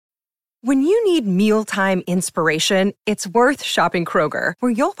When you need mealtime inspiration, it's worth shopping Kroger,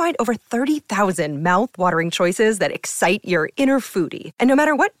 where you'll find over 30,000 mouth-watering choices that excite your inner foodie. And no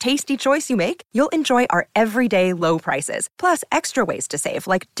matter what tasty choice you make, you'll enjoy our everyday low prices, plus extra ways to save,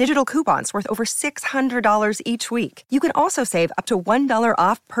 like digital coupons worth over $600 each week. You can also save up to $1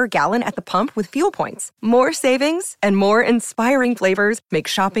 off per gallon at the pump with fuel points. More savings and more inspiring flavors make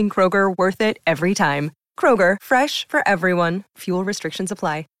shopping Kroger worth it every time. Kroger, fresh for everyone. Fuel restrictions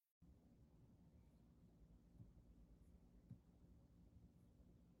apply.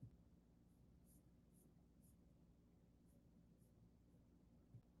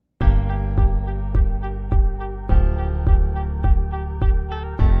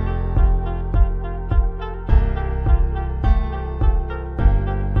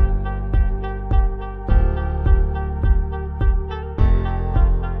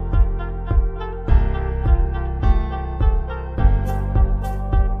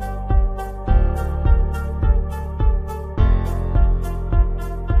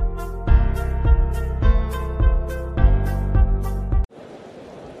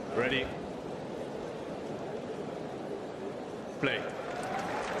 Ready. Play.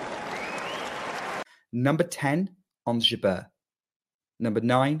 Number 10, Ons Jabeur. Number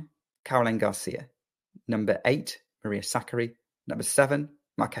 9, Caroline Garcia. Number 8, Maria Sakkari. Number 7,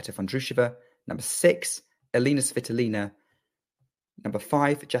 Marketa Vondrousova. Number 6, Elina Svitolina. Number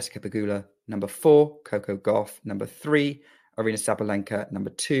 5, Jessica Pegula. Number 4, Coco Gauff. Number 3, Aryna Sabalenka. Number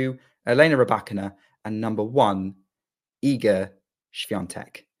 2, Elena Rybakina. And number 1, Iga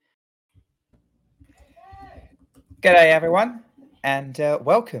Swiatek. G'day everyone, and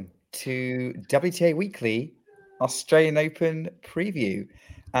welcome to WTA Weekly Australian Open preview.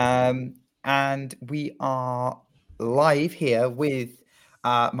 And we are live here with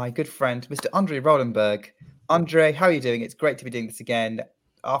my good friend, Mr. Andre Rodenberg. Andre, how are you doing? It's great to be doing this again.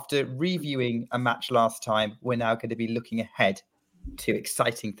 After reviewing a match last time, we're now going to be looking ahead to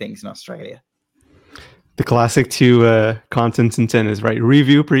exciting things in Australia. The classic two contents in tennis, right?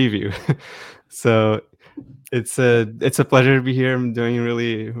 Review, preview. So it's a pleasure to be here. I'm doing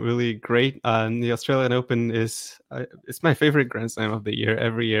really great. The Australian Open is it's my favorite Grand Slam of the year.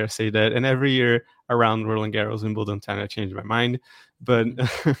 Every year I say that, and every year around Roland Garros, Wimbledon, I change my mind. But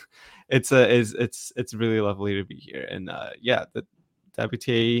it's really lovely to be here. And the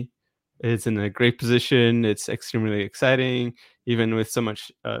WTA is in a great position. It's extremely exciting, even with so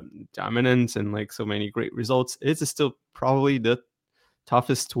much dominance and like so many great results. It's still probably the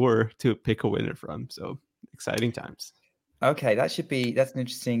toughest tour to pick a winner from. So exciting times. Okay, that's an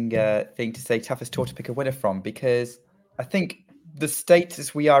interesting thing to say, toughest tour to pick a winner from, because I think the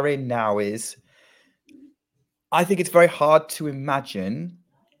status we are in now is, I think it's very hard to imagine.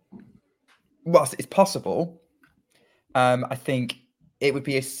 Well, it's possible. I think it would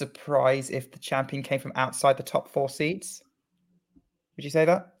be a surprise if the champion came from outside the top 4 seeds. Would you say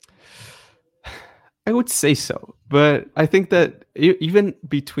that? I would say so, but I think that even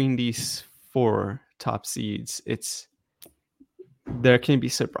between these 4 top seeds, there can be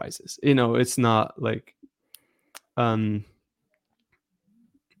surprises. It's not like I'd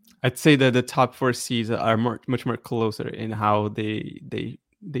say that the top 4 seeds are much more closer in how they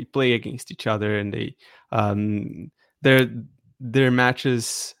play against each other, and their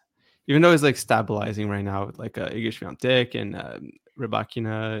matches, even though it's like stabilizing right now with like Iga Swiatek and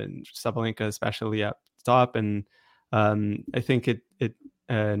Rybakina and Sabalenka especially at the top, and I think it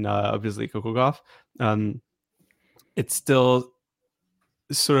and obviously Coco Gauff, it's still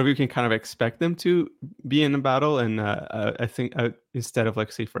sort of, you can kind of expect them to be in a battle. And I think instead of,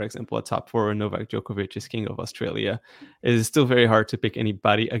 like, say, for example, a top 4 Novak Djokovic is king of Australia, it is still very hard to pick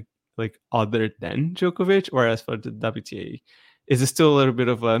anybody like other than Djokovic. Whereas for the WTA, is still a little bit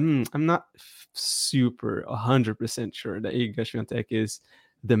of I'm not super 100% sure that Iga Swiatek is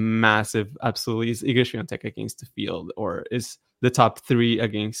the massive, absolutely is Iga Swiatek against the field, or is the top 3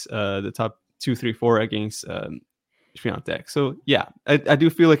 against the top 2, 3, 4 against Swiatek. So yeah, I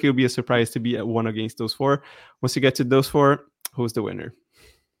do feel like it would be a surprise to be at 1 against those 4. Once you get to those 4, who's the winner?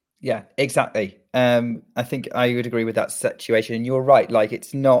 Yeah, exactly. I think I would agree with that situation. And you're right. Like,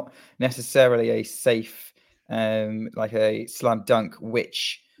 it's not necessarily a safe, like a slam dunk,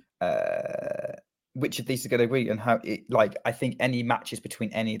 which of these are going to win, and how it, like, I think any matches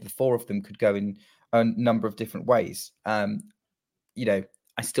between any of the 4 of them could go in a number of different ways.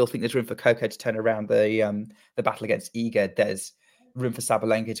 I still think there's room for Coco to turn around the battle against Iga. There's room for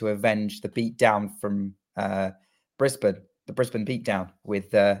Sabalenka to avenge the beatdown from Brisbane, the Brisbane beatdown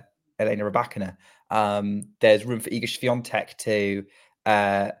with Elena Rybakina. There's room for Iga Swiatek to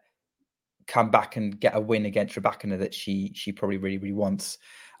come back and get a win against Rybakina that she probably really, really wants.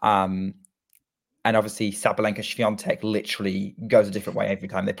 And obviously Sabalenka Swiatek literally goes a different way every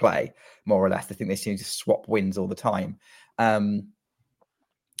time they play, more or less. I think they seem to swap wins all the time.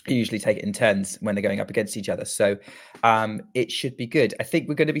 Usually take it in turns when they're going up against each other. So it should be good. I think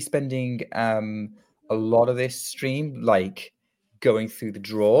we're going to be spending a lot of this stream like going through the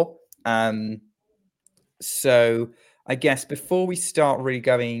draw. So I guess before we start really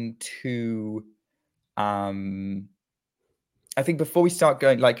going to I think before we start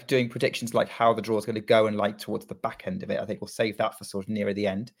going like doing predictions like how the draw is going to go and like towards the back end of it, I think we'll save that for sort of nearer the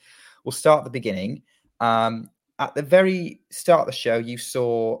end. We'll start at the beginning. At the very start of the show, you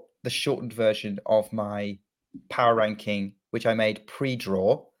saw the shortened version of my power ranking, which I made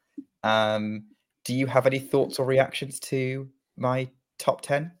pre-draw. Do you have any thoughts or reactions to my top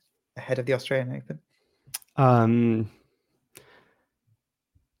 10 ahead of the Australian Open?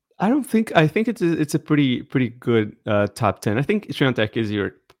 I think it's a pretty good top 10. I think Swiatek is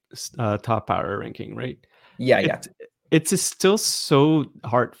your top power ranking, right? Yeah. It's still so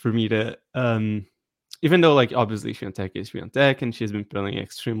hard for me to even though like obviously Swiatek is Swiatek and she's been playing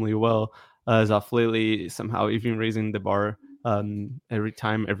extremely well as of lately, somehow even raising the bar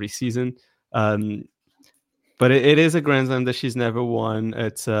every season. But it is a Grand Slam that she's never won.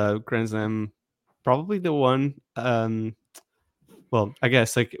 It's a Grand Slam, probably the one. Well, I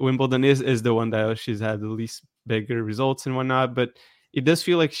guess like Wimbledon is the one that she's had the least bigger results and whatnot. But it does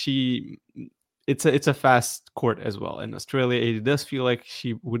feel like it's a fast court as well. In Australia, it does feel like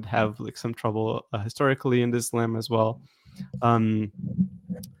she would have like some trouble historically in this slam as well.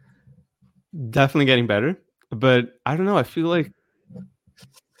 Definitely getting better, but I don't know. I feel like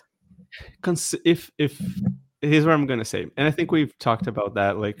if here's what I'm gonna say, and I think we've talked about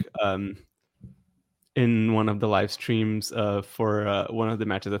that like in one of the live streams for one of the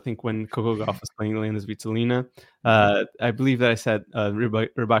matches. I think when Coco Gauff was playing Leandros Vitolina, I believe that I said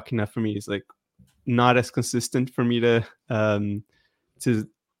Rybakina for me is like not as consistent for me to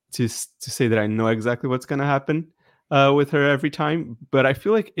say that I know exactly what's going to happen with her every time. But I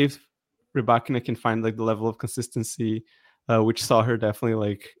feel like if Rybakina can find like the level of consistency, which saw her definitely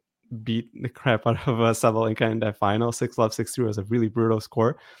like beat the crap out of Sabalenka in that final, 6-love, 6-3 was a really brutal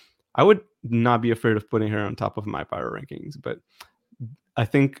score. I would not be afraid of putting her on top of my power rankings, but I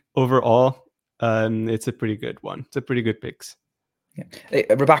think overall it's a pretty good one. It's a pretty good picks. Yeah.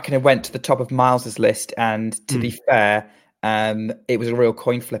 Rybakina went to the top of Miles's list, and to be fair, it was a real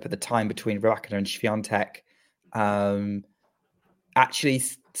coin flip at the time between Rybakina and Swiatek. Actually,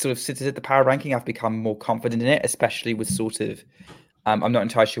 sort of since at the power ranking, I've become more confident in it, especially with sort of. I'm not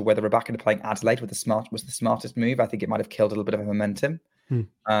entirely sure whether Rybakina playing Adelaide was the smartest move. I think it might have killed a little bit of momentum.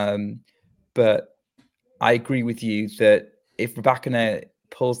 But I agree with you that if Rybakina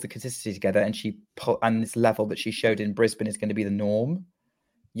pulls the consistency together and this level that she showed in Brisbane is going to be the norm,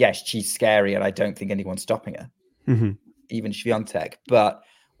 yes, she's scary, and I don't think anyone's stopping her, even Swiatek.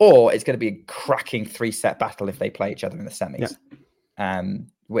 Or it's going to be a cracking 3-set battle if they play each other in the semis,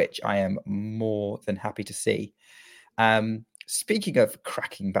 which I am more than happy to see. Speaking of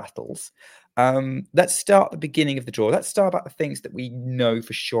cracking battles, let's start at the beginning of the draw. Let's start about the things that we know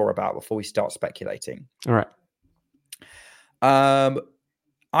for sure about before we start speculating. All right.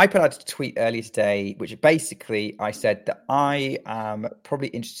 I put out a tweet earlier today, which basically I said that I am probably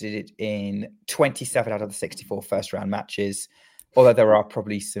interested in 27 out of the 64 first round matches, although there are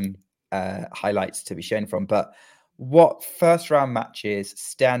probably some highlights to be shown from. But what first round matches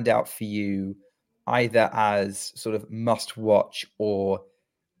stand out for you, either as sort of must watch or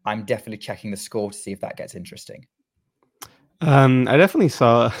I'm definitely checking the score to see if that gets interesting? I definitely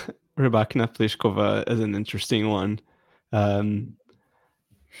saw Rybakina Pliskova as an interesting one.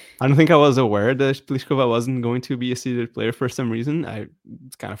 I don't think I was aware that Pliskova wasn't going to be a seeded player for some reason. I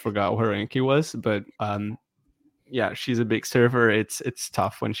kind of forgot what her ranking was, but yeah, she's a big server. It's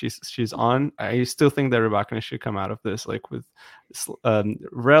tough when she's on. I still think that Rybakina should come out of this like with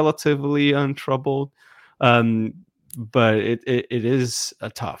relatively untroubled, but it is a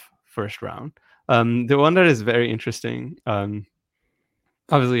tough first round. The one that is very interesting,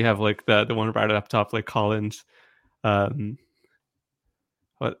 obviously you have like the one right up top, like Collins. What?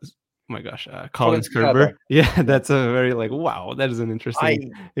 Oh my gosh, Collins Kerber. Yeah, that's a very like wow. That is an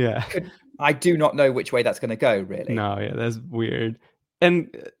interesting. I do not know which way that's going to go. Really. No, yeah, that's weird.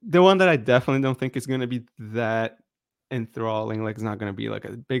 And the one that I definitely don't think is going to be that enthralling, like it's not going to be like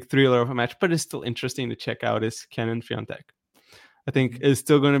a big thriller of a match, but it's still interesting to check out is Kenin Swiatek. I think it's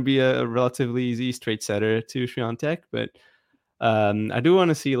still going to be a relatively easy straight setter to Swiatek, but I do want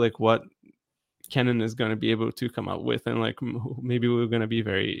to see like what Kenin is going to be able to come out with, and like maybe we're going to be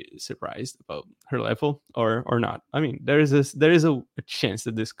very surprised about her level or not. I mean, there is a chance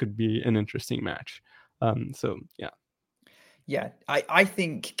that this could be an interesting match. So yeah, I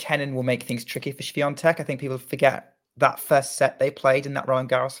think Kenin will make things tricky for Swiatek. I think people forget that first set they played in that Roland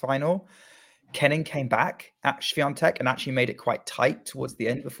Garros final. Kenin came back at Swiatek and actually made it quite tight towards the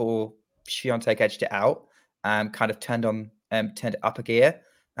end before Swiatek edged it out. Kind of turned it up a gear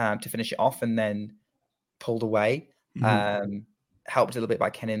to finish it off, and then pulled away. Helped a little bit by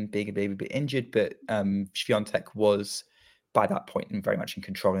Kenin being a bit injured, but Swiatek was by that point very much in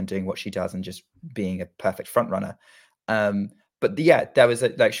control and doing what she does and just being a perfect front runner. But there was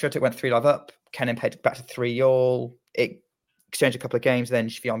Swiatek went 3-love up. Kenin played back to 3-all. It exchanged a couple of games. Then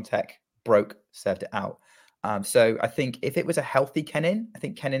Swiatek served it out. So I think if it was a healthy Kenin, I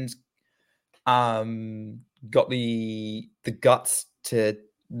think Kenin's got the guts to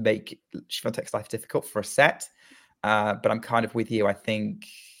make Swiatek's life difficult for a set. But I'm kind of with you. I think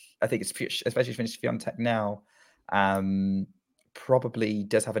it's especially finished Swiatek now. Probably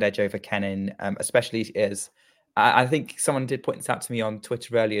does have an edge over Kenin, especially as I think someone did point this out to me on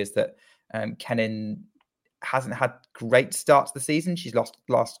Twitter earlier, is that Kenin hasn't had great starts to the season. She's lost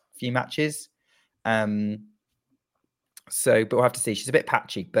the last few matches. But we'll have to see. She's a bit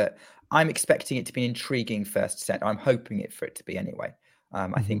patchy, but I'm expecting it to be an intriguing first set. I'm hoping for it to be anyway.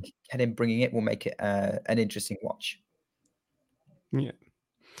 I think Kenin bringing it will make it an interesting watch.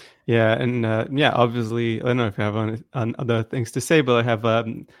 Yeah, and obviously, I don't know if you have on other things to say, but I have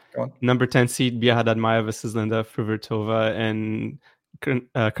number 10 seed Bia Haddad Maia versus Linda Fruhvirtova and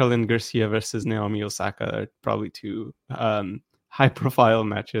Caroline Garcia versus Naomi Osaka are probably two high-profile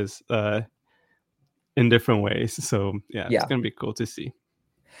matches in different ways. So it's going to be cool to see.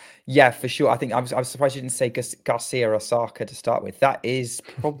 Yeah, for sure. I think I was surprised you didn't say Garcia Osaka to start with. That is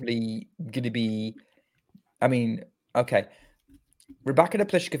probably going to be. I mean, okay. Rybakina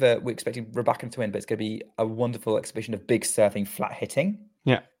Pliskova, we're expecting Rybakina to win, but it's going to be a wonderful exhibition of big serving, flat hitting.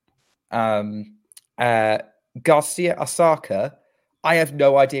 Yeah. Garcia Osaka, I have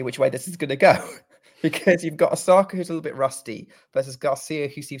no idea which way this is going to go because you've got Osaka who's a little bit rusty versus Garcia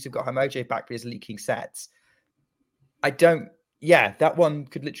who seems to have got her mojo back but is leaking sets. That one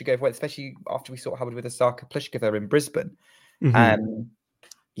could literally go away, especially after we saw what happened with Osaka Pliskova in Brisbane.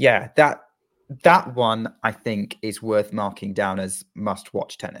 That one, I think, is worth marking down as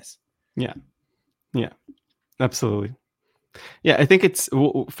must-watch tennis. Yeah, absolutely. Yeah, I think it's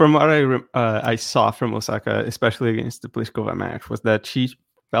from what I saw from Osaka, especially against the Pliskova match, was that she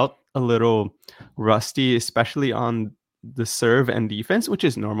felt a little rusty, especially on the serve and defense, which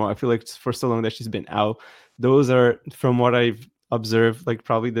is normal. I feel like for so long that she's been out, those are, from what I've observed, like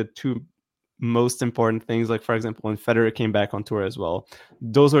probably the two most important things. Like, for example, when Federer came back on tour as well,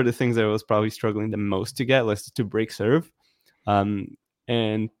 those were the things that I was probably struggling the most to get, like to break serve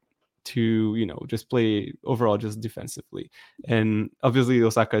and to just play overall just defensively. And obviously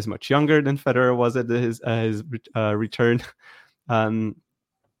Osaka is much younger than Federer was at his return,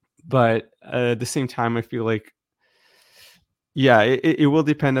 but at the same time I feel like it will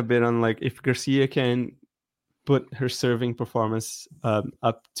depend a bit on like if Garcia can put her serving performance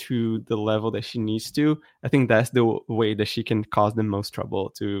up to the level that she needs to. I think that's the way that she can cause the most trouble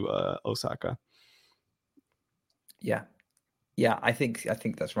to Osaka. Yeah, I think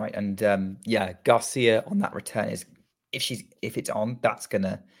that's right. And Garcia on that return is if it's on, that's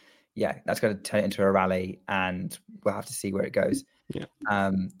gonna turn it into a rally, and we'll have to see where it goes.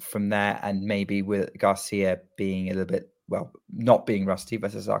 From there, and maybe with Garcia being a little bit. Well, not being rusty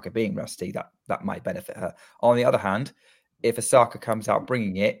versus Osaka being rusty, that might benefit her. On the other hand, if Osaka comes out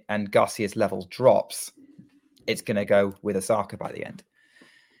bringing it and Garcia's level drops, it's going to go with Osaka by the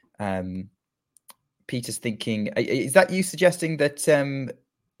end. Peter's thinking, is that you suggesting that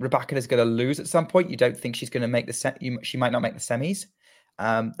Rybakina is going to lose at some point? You don't think she's going to make the set? She might not make the semis.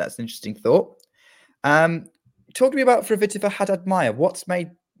 That's an interesting thought. Talk to me about Fruhvirtova Haddad Maia. What's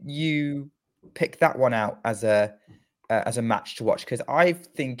made you pick that one out as a match to watch? Because I'm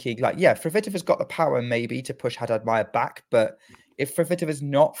thinking Fruhvirtova's got the power maybe to push Haddad Maia back, but if Fruhvirtova's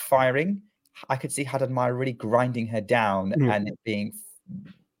not firing, I could see Haddad Maia really grinding her down and it being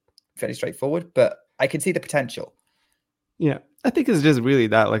fairly straightforward, but I can see the potential. Yeah, I think it's just really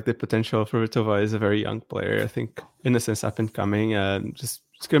that, like the potential. Fruhvirtova is a very young player, I think, in a sense, up and coming. Just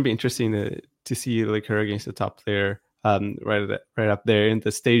it's going to be interesting to see like her against the top player. Right up there in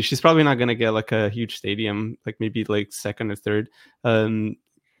the stage. She's probably not going to get like a huge stadium, like maybe like second or third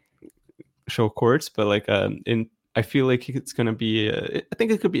show courts, but like I feel like it's going to be I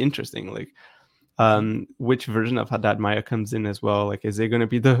think it could be interesting. Like which version of Haddad Maia comes in as well. Like, is it going to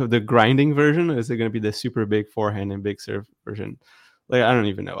be the grinding version, or is it going to be the super big forehand and big serve version? Like, I don't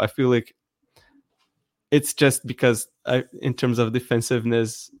even know. I feel like it's just because in terms of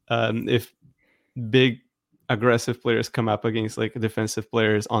defensiveness, if big aggressive players come up against like defensive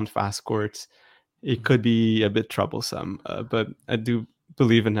players on fast courts, it could be a bit troublesome. But I do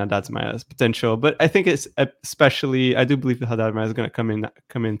believe in Haddad Maia's potential. But I think it's especially, I do believe that Haddad Maia is going to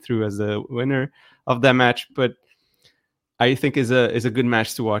come in through as the winner of that match. But I think is a good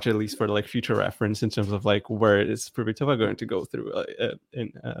match to watch, at least for like future reference, in terms of like where is Kvitova going to go through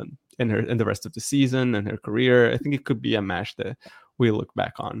in the rest of the season and her career. I think it could be a match that we look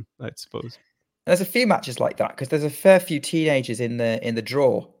back on, I suppose. There's a few matches like that because there's a fair few teenagers in the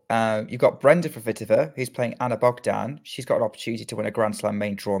draw. You've got Brenda Kvitova, who's playing Anna Bogdan. She's got an opportunity to win a Grand Slam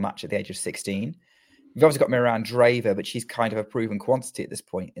main draw match at the age of 16. You've obviously got Miran Draver, but she's kind of a proven quantity at this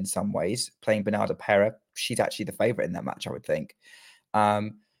point in some ways, playing Bernarda Pera. She's actually the favourite in that match, I would think.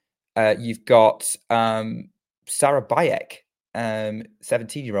 You've got Sarah Bayek,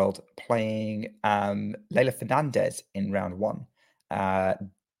 17-year-old, playing Leila Fernandez in round one.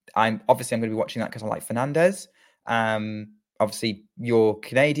 I'm going to be watching that because I like Fernandez. Obviously, you're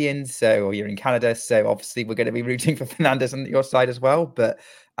Canadian, or you're in Canada, so obviously we're going to be rooting for Fernandez on your side as well. But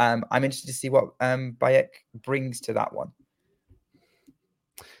I'm interested to see what Bayek brings to that one.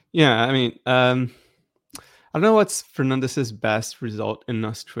 Yeah, I mean, I don't know what's Fernandez's best result in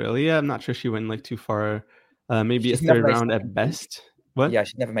Australia. I'm not sure she went like too far. Maybe she's a third round at best. What? Yeah,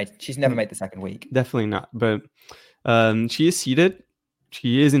 she's never made the second week. Definitely not. But she is seeded.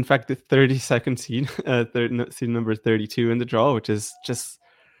 She is, in fact, the 32nd seed, seed number 32 in the draw, which is just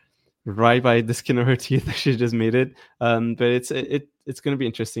right by the skin of her teeth that she just made it. But it's going to be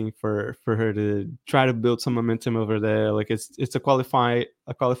interesting for her to try to build some momentum over there. Like it's a qualifier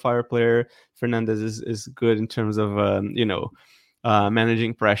player. Fernandez is good in terms of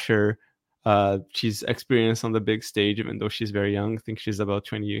managing pressure. She's experienced on the big stage, even though she's very young. I think she's about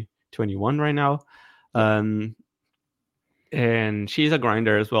 21 right now. And she's a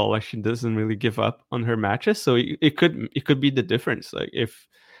grinder as well. Like she doesn't really give up on her matches. So it could be the difference. Like if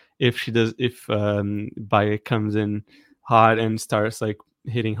Bayek comes in hot and starts like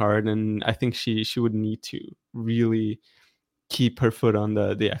hitting hard, and I think she would need to really keep her foot on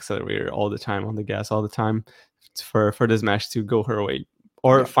the accelerator all the time, on the gas all the time, for this match to go her way,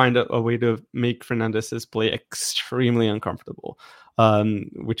 or find a way to make Fernandez's play extremely uncomfortable,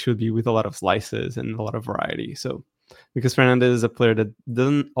 which would be with a lot of slices and a lot of variety. So because Fernandez is a player that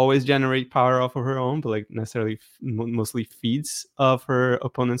doesn't always generate power off of her own, but like necessarily mostly feeds off her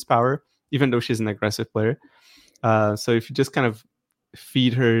opponent's power, even though she's an aggressive player. So if you just kind of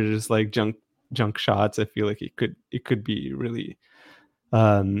feed her just like junk shots, I feel like it could be really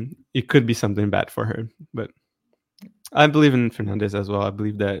it could be something bad for her. But I believe in Fernandez as well. I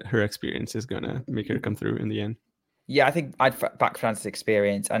believe that her experience is gonna make her come through in the end. Yeah, I think I'd back France's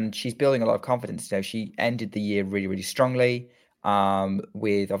experience, and she's building a lot of confidence. You know, she ended the year really, really strongly,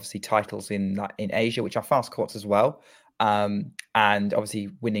 with obviously titles in Asia, which are fast courts as well, and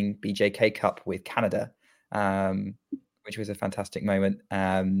obviously winning BJK Cup with Canada, which was a fantastic moment,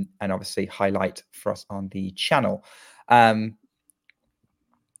 and obviously highlight for us on the channel. A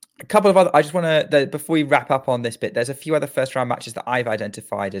couple of other, I just want to, before we wrap up on this bit, there's a few other first round matches that I've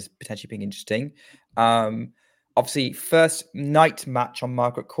identified as potentially being interesting. Obviously, first night match on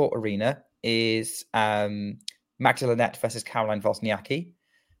Margaret Court Arena is Magda Linette versus Caroline Wozniacki,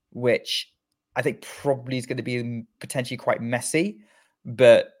 which I think probably is going to be potentially quite messy,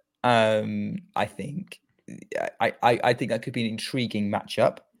 but I think that could be an intriguing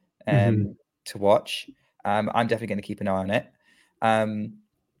matchup to watch. I'm definitely going to keep an eye on it.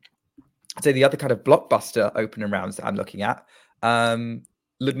 I'd say the other kind of blockbuster opening rounds that I'm looking at, Ludmila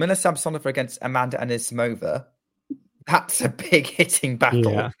Samsonova against Amanda Anisimova. That's a big hitting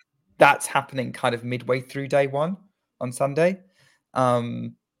battle. Yeah. That's happening kind of midway through day one on Sunday.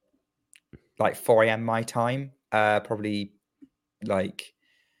 Like 4 a.m. my time, probably like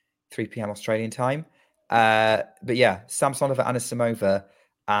 3 p.m. Australian time. But yeah, Samsonova and Anisimova,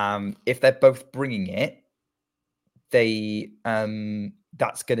 if they're both bringing it,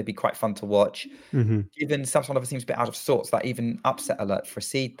 that's going to be quite fun to watch. Given Samsonova seems a bit out of sorts, that even upset alert for a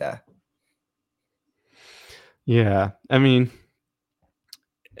seed there. Yeah, I mean,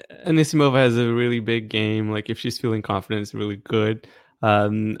 Anisimova has a really big game. Like if she's feeling confident, it's really good.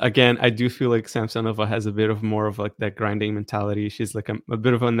 Again, I do feel like Samsonova has a bit of more of like that grinding mentality. She's like a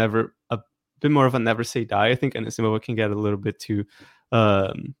bit more of a never say die. I think Anisimova can get a little bit too,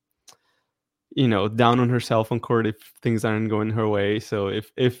 down on herself on court if things aren't going her way. So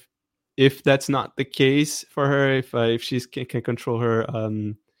if if that's not the case for her, if she can control her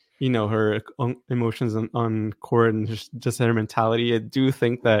her emotions on court and just her mentality, I do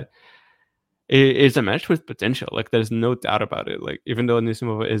think that it's a match with potential. Like, there's no doubt about it. Like, even though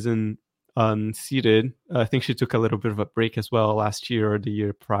Anisimova isn't seeded, I think she took a little bit of a break as well last year or the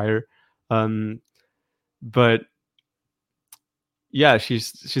year prior. But yeah,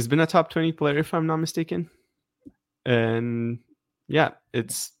 she's been a top 20 player if I'm not mistaken. And yeah,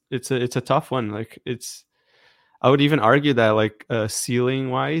 it's a tough one. Like, I would even argue that, like, ceiling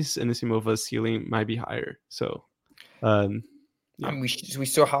wise, Anisimova's ceiling might be higher. So yeah. And we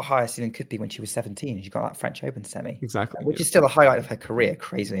saw how high her ceiling could be when she was 17 and she got that French Open semi. Exactly. Which is still a highlight of her career,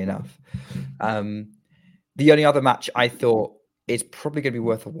 crazily enough. The only other match I thought is probably going to be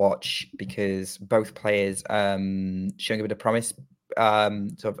worth a watch because both players showing a bit of promise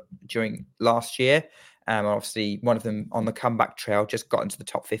sort of during last year. Obviously, one of them on the comeback trail just got into the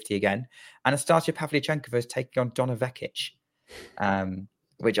top 50 again. Anastasia Pavlyuchenkova is taking on Donna Vekic,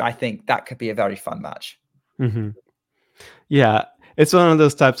 which I think that could be a very fun match. Mm-hmm. Yeah, it's one of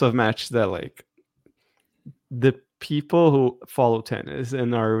those types of match that, like, the people who follow tennis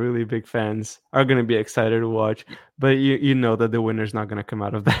and are really big fans are going to be excited to watch, but you know that the winner's not going to come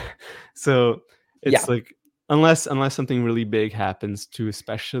out of that. So it's like, unless something really big happens to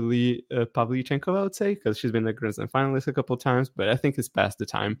especially Pavlyuchenkova, I would say, because she's been the Grand Slam finalist a couple of times, but I think it's past the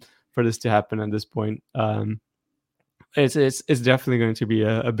time for this to happen at this point. It's definitely going to be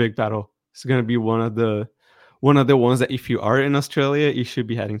a big battle. It's going to be one of the ones that, if you are in Australia, you should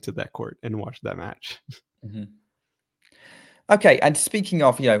be heading to that court and watch that match. Mm-hmm. Okay, and speaking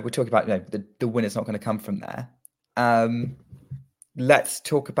of, we're talking about the winner's not going to come from there. Let's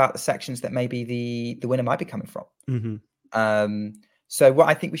talk about the sections that maybe the winner might be coming from. Mm-hmm. So what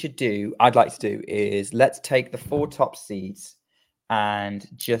I think we should do, I'd like to do, is let's take the 4 top seeds and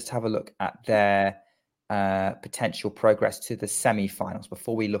just have a look at their potential progress to the semi-finals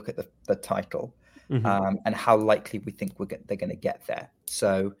before we look at the title. Mm-hmm. And how likely we think they're going to get there.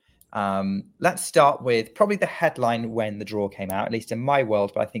 So let's start with probably the headline when the draw came out, at least in my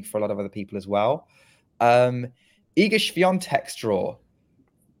world, but I think for a lot of other people as well. Iga Swiatek's draw.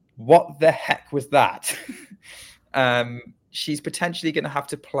 What the heck was that? She's potentially going to have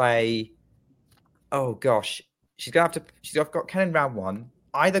to play. Oh gosh, she's got Ken in round 1,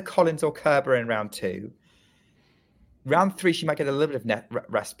 either Collins or Kerber in round 2. Round 3, she might get a little bit of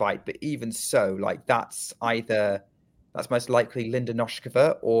respite, but even so, like, that's most likely Linda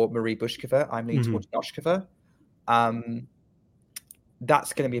Noskova or Marie Bushkova. I'm leaning towards Noskova.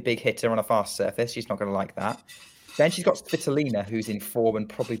 That's going to be a big hitter on a fast surface. She's not going to like that. Then she's got Svitolina, who's in form and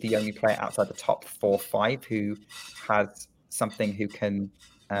probably the only player outside the top 4 or 5 who has something who can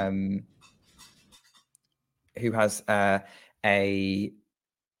who has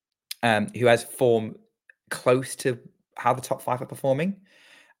form close to how the top 5 are performing.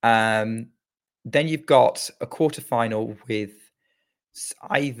 Then you've got a quarterfinal with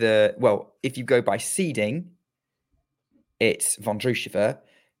either, well, if you go by seeding, it's Vondrushova.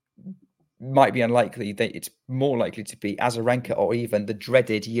 Might be unlikely. That it's more likely to be Azarenka or even the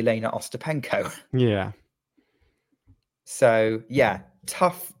dreaded Yelena Ostapenko. Yeah. So yeah,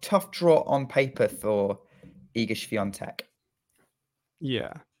 tough draw on paper for Iga Swiatek.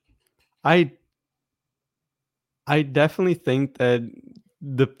 Yeah, I definitely think that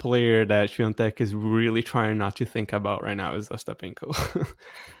the player that Swiatek is really trying not to think about right now is Ostapenko,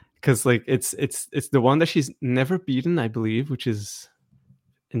 because like it's the one that she's never beaten, I believe, which is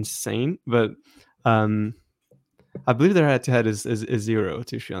insane. But I believe their head-to-head is 0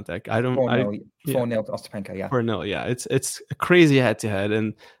 to Swiatek. 4-0 to Ostapenko. Yeah, 4-0. Yeah, it's a crazy head-to-head,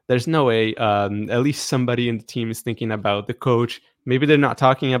 and there's no way. At least somebody in the team is thinking about the coach. Maybe they're not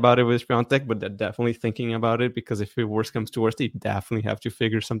talking about it with Swiatek, but they're definitely thinking about it, because if it worst comes to worst, they definitely have to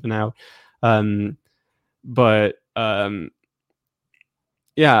figure something out.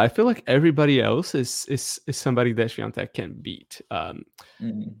 Yeah, I feel like everybody else is somebody that Swiatek can beat.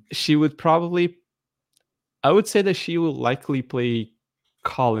 She would probably, I would say that she will likely play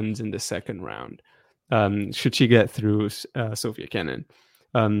Collins in the second round, should she get through Sofia Kenin,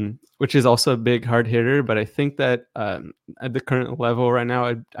 which is also a big hard hitter. But I think that at the current level right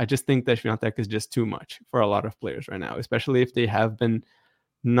now, I just think that Swiatek is just too much for a lot of players right now, especially if they have been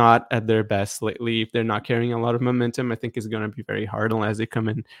not at their best lately. If they're not carrying a lot of momentum, I think it's going to be very hard unless they come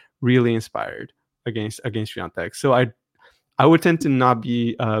in really inspired against Swiatek. So I would tend to not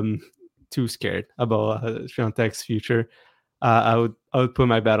be too scared about Swiatek's future. I would put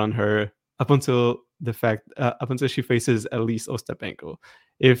my bet on her up until she faces at least Ostapenko.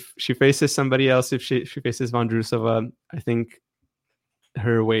 If she faces somebody else, if she faces Vondrousova, I think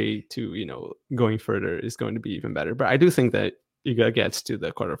her way to going further is going to be even better. But I do think that Iga gets to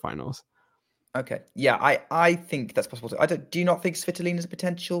the quarterfinals. Okay, yeah, I think that's possible too. Do you not think Svitolina is a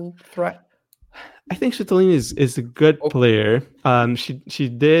potential threat? I think Svitolina is a good player. She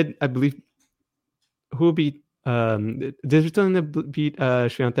did, I believe, who beat did Svitolina beat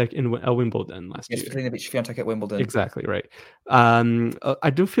Swiatek in Wimbledon last year? Yes, Svitolina beat Swiatek at Wimbledon. Exactly right. I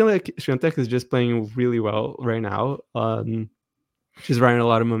do feel like Swiatek is just playing really well right now. She's riding a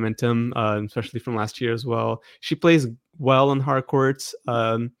lot of momentum, especially from last year as well. She plays well on hard courts,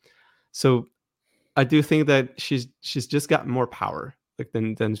 so I do think that she's just got more power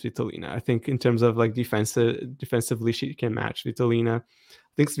than Svitolina. I think in terms of defensively, she can match Svitolina.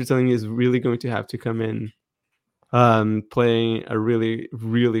 I think Svitolina is really going to have to come in playing a really,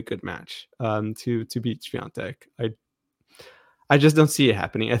 really good match to beat Swiatek. I just don't see it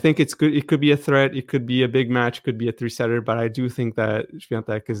happening. I think it's good. It could be a threat. It could be a big match. Could be a 3-setter. But I do think that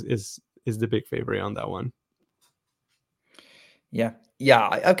Swiatek is the big favorite on that one. Yeah.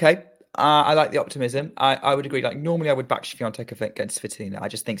 Okay. I like the optimism. I would agree. Like normally, I would back Swiatek against Svitolina. I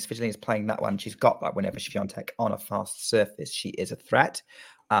just think Svitolina is playing that one. She's got that whenever Swiatek on a fast surface, she is a threat.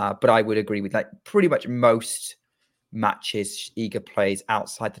 But I would agree with like pretty much most matches Iga plays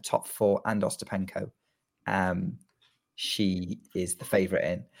outside the top 4 and Ostapenko. She is the favorite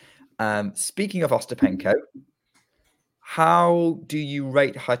in. Speaking of Ostapenko, how do you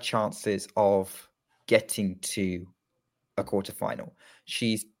rate her chances of getting to a quarterfinal?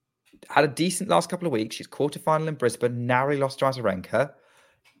 She's had a decent last couple of weeks. She's quarterfinal in Brisbane, narrowly lost to Azarenka.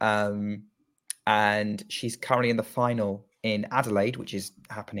 And she's currently in the final in Adelaide, which is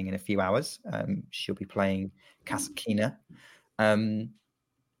happening in a few hours. She'll be playing Kasatkina.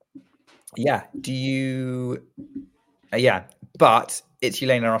 But it's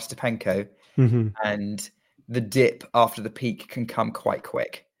Jelena Ostapenko, and the dip after the peak can come quite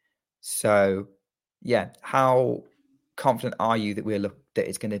quick. So, how confident are you that that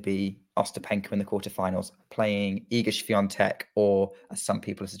it's going to be Ostapenko in the quarterfinals playing Iga Swiatek, or as some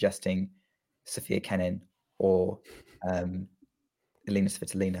people are suggesting, Sofia Kenin or Elina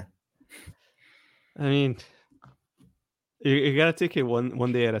Svitolina? I mean, you gotta take it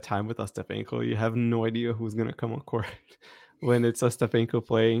one day at a time with Ostapenko. You have no idea who's gonna come on court when it's Ostapenko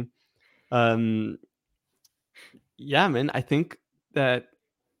playing. Yeah, man, I think that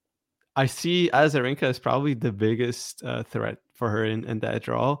I see Azarenka as probably the biggest threat for her in that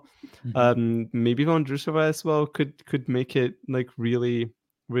draw. Maybe Vondrousova as well could make it like really,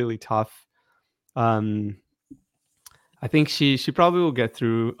 really tough. I think she probably will get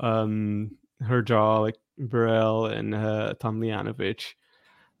through her draw, like Burrell and Tomljanovic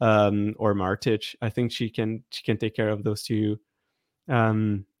or Martic. I think she can take care of those two.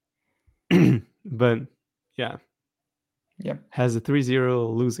 But yeah, has a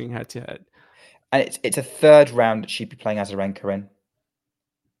 3-0 losing head to head, and it's a third round that she'd be playing Azarenka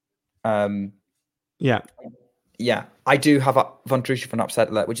in. Yeah, I do have Vondrousova an upset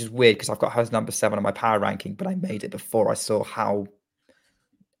alert, which is weird because I've got her as number 7 on my power ranking, but I made it before I saw how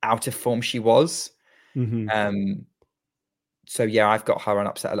out of form she was. So yeah, I've got her on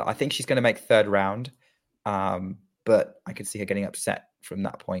upset alert. I think she's going to make third round, but I could see her getting upset from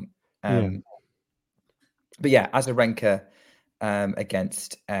that point. But yeah, Azarenka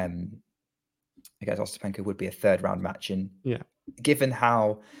against Ostapenko would be a third round match, and given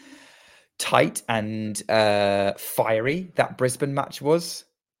how tight and fiery that Brisbane match was,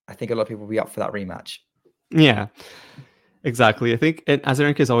 I think a lot of people will be up for that rematch. Yeah, exactly. I think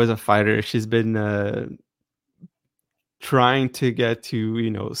Azarenka is always a fighter. She's been trying to get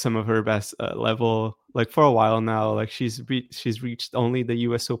to some of her best level like for a while now. Like she's reached only the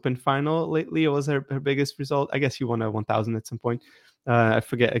US Open final lately. It was her biggest result. I guess she won a 1000 at some point. I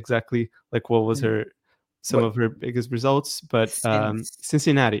forget exactly like what was some of her biggest results, but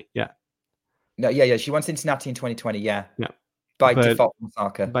Cincinnati, she won Cincinnati in 2020. By default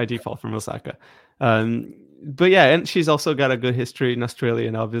from Osaka. But yeah, and she's also got a good history in Australia,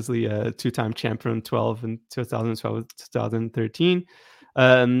 and obviously a 2-time champion, 2012, 2013.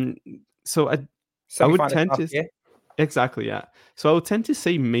 So I would tend to exactly, so I would tend to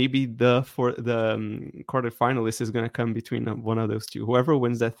say maybe the quarterfinalist is going to come between one of those two. Whoever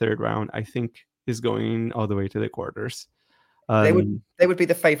wins that third round, I think, is going all the way to the quarters. They would be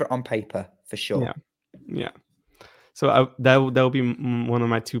the favorite on paper for sure. Yeah. So that will be one of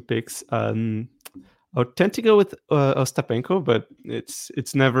my 2 picks. I would tend to go with Ostapenko, but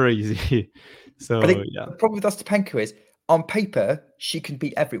it's never easy. So I think the problem with Ostapenko is on paper she can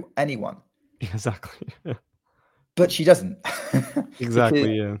beat anyone. Exactly. But she doesn't.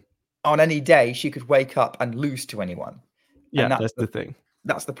 Exactly. On any day she could wake up and lose to anyone. Yeah, that's the thing.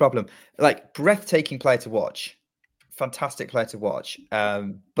 That's the problem. Like, breathtaking player to watch, fantastic player to watch.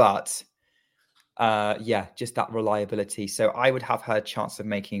 But just that reliability. So I would have her chance of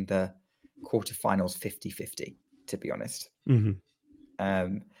making the quarterfinals 50-50, to be honest.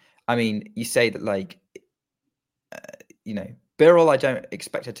 Mm-hmm. I mean, you say that, like, Birol, I don't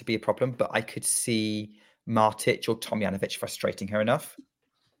expect her to be a problem, but I could see Martic or Tomjanovic frustrating her enough.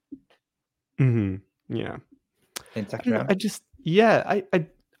 Mm-hmm. Yeah. In second round.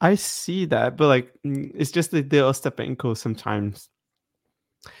 I see that, but like, it's just that the Ostapenko sometimes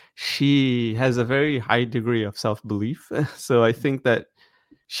she has a very high degree of self-belief. So I think that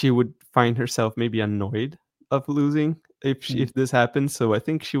she would find herself maybe annoyed of losing if this happens. So I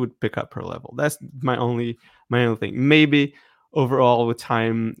think she would pick up her level. That's my only thing. Maybe overall with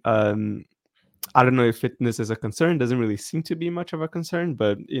time, I don't know if fitness is a concern. Doesn't really seem to be much of a concern,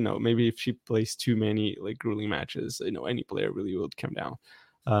 but maybe if she plays too many like grueling matches, any player really would come down.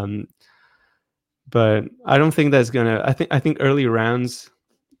 But I don't think that's gonna. I think early rounds.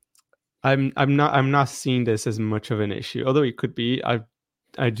 I'm not seeing this as much of an issue, although it could be.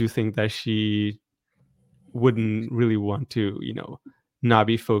 I do think that she wouldn't really want to, not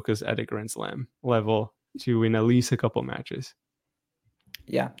be focused at a Grand Slam level to win at least a couple matches.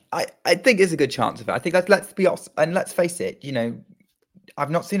 Yeah, I think there's a good chance of it. I think let's be honest, and let's face it,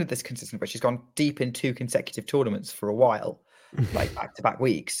 I've not seen her this consistent, but she's gone deep in 2 consecutive tournaments for a while, like back-to-back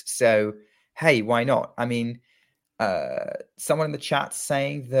weeks. So, hey, why not? I mean, someone in the chat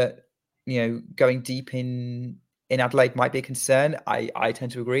saying that, going deep in Adelaide might be a concern. I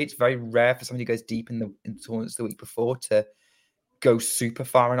tend to agree. It's very rare for somebody who goes deep in the tournaments the week before to go super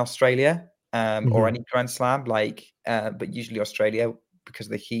far in Australia or any Grand Slam, but usually Australia, because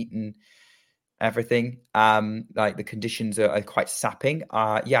of the heat and everything, like the conditions are quite sapping.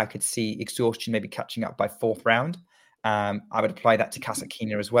 I could see exhaustion maybe catching up by 4th round. I would apply that to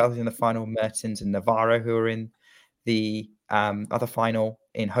Kasatkina as well in the final, Mertens and Navarro, who are in the other final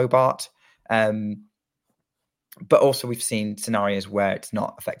in Hobart. But also we've seen scenarios where it's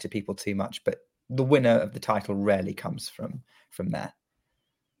not affected people too much, but the winner of the title rarely comes from there.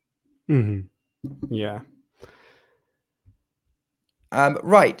 Mm-hmm. Yeah.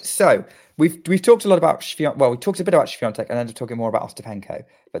 Right. So we've talked a lot about Swiatek. Well, we talked a bit about Swiatek, and then we're talking more about Ostapenko.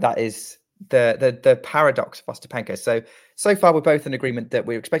 But that is the paradox of Ostapenko. So far, we're both in agreement that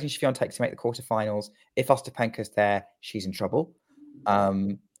we're expecting Swiatek to make the quarterfinals. If Ostapenko's there, she's in trouble.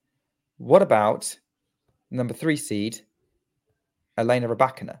 What about number 3 seed, Elena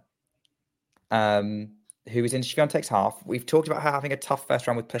Rybakina, who is in Swiatek's half? We've talked about her having a tough first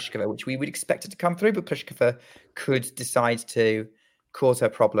round with Pliskova, which we would expect it to come through, but Pliskova could decide to cause her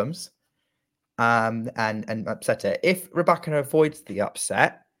problems and upset her. If Rybakina avoids the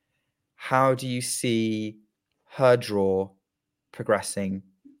upset, how do you see her draw progressing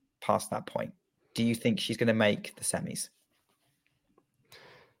past that point? Do you think she's going to make the semis?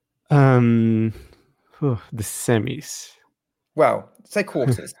 The semis. Well, say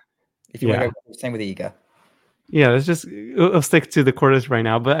quarters. If you want to go same with Iga. Yeah, I'll stick to the quarters right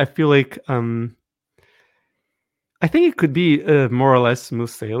now, but I feel like I think it could be more or less smooth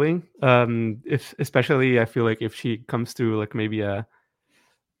sailing. Especially I feel like if she comes through like maybe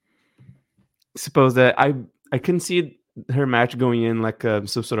suppose that I can see her match going in like some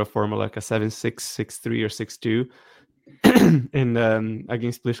sort of formula, like a 7-6, 6-3, or 6-2, and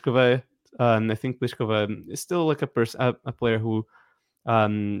against Pliskova. I think Pliskova is still like a player who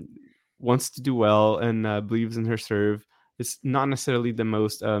wants to do well and believes in her serve. It's not necessarily the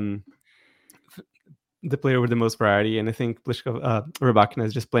most the player with the most variety, and I think Rybakina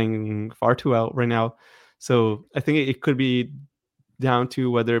is just playing far too well right now. So I think it could be down to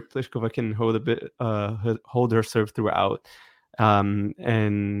whether Pliskova can hold her serve throughout,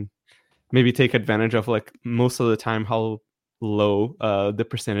 and maybe take advantage of like most of the time how low the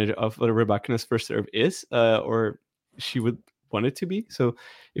percentage of Rybakina's first serve is, or she would want it to be. So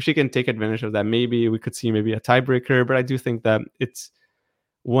if she can take advantage of that, maybe we could see maybe a tiebreaker. But I do think that it's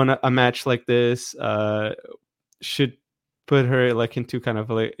a match like this should put her like into kind of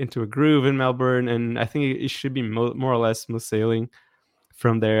like into a groove in Melbourne, and I think it should be more or less smooth sailing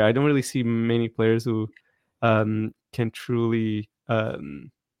from there. I don't really see many players who can truly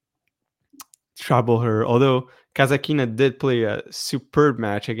trouble her, although Kasatkina did play a superb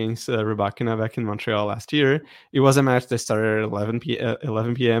match against Rybakina back in Montreal last year. It was a match that started at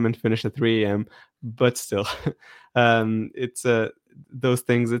 11 p.m. and finished at 3 a.m. But still, it's those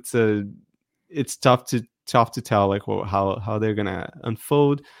things. It's tough to tell like how they're gonna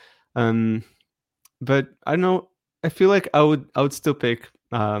unfold. But I don't know. I feel like I would still pick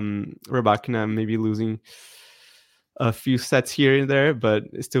Rybakina, maybe losing a few sets here and there, but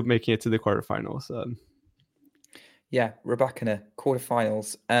still making it to the quarterfinals. Yeah, Rybakina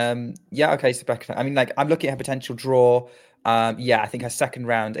quarterfinals. Yeah, okay, so Rybakina. I mean, like, I'm looking at her potential draw. Yeah, I think her second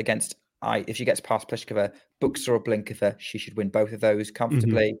round against if she gets past Pliskova, Buxer or Blinkova, she should win both of those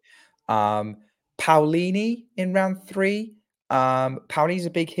comfortably. Paulini in round 3. Paulini's a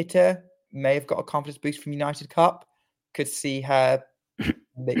big hitter. May have got a confidence boost from United Cup. Could see her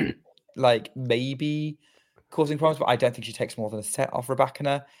maybe causing problems, but I don't think she takes more than a set off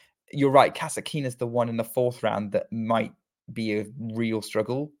Rybakina. You're right. Kasatkina's the one in the 4th round that might be a real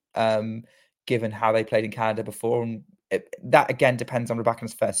struggle, given how they played in Canada before. And that again depends on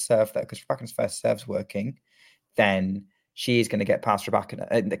Rybakina's first serve, though, because Rybakina's first serve's working, then she is going to get past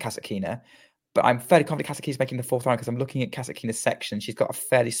Kasatkina. But I'm fairly confident Kasatkina's making the 4th round because I'm looking at Kasatkina's section. She's got a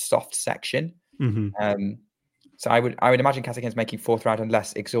fairly soft section. So I would imagine Kasatkina's making 4th round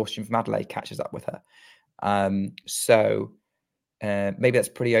unless exhaustion from Adelaide catches up with her. Maybe that's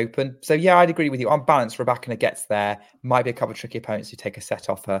pretty open. So yeah, I'd agree with you. On balance, Rybakina gets there. Might be a couple of tricky opponents who take a set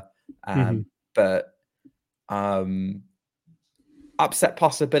off her. But upset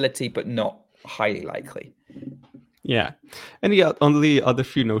possibility, but not highly likely. Yeah. And yeah, on the other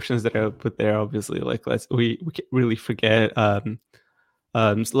few notions that I put there, obviously, like we can't really forget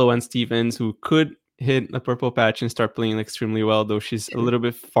Sloane Stevens, who could hit a purple patch and start playing extremely well, though she's a little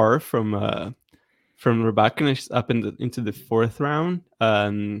bit far from Rybakina. She's up into the 4th round.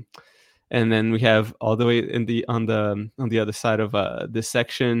 And then we have all the way on the other side of this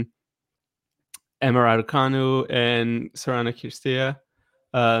section, Emma Raducanu and Sorana Cirstea,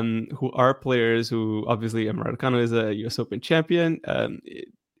 who are players who obviously Emma Raducanu is a US Open champion.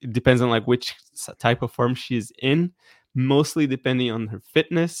 It depends on like which type of form she's in, mostly depending on her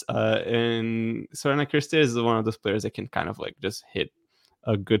fitness. And Sorana Cirstea is one of those players that can kind of like just hit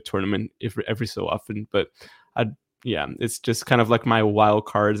a good tournament every so often. But it's just kind of like my wild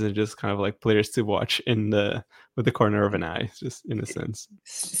cards and just kind of like players to watch with the corner of an eye, just in a sense.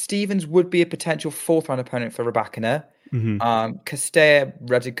 Stevens would be a potential 4th round opponent for Rybakina. Cirstea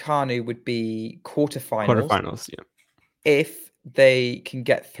Raducanu would be quarterfinals. Yeah. If they can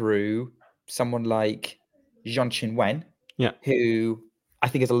get through someone like Zhang Qinwen, who I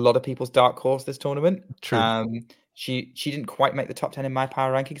think is a lot of people's dark horse this tournament. True. She didn't quite make the top 10 in my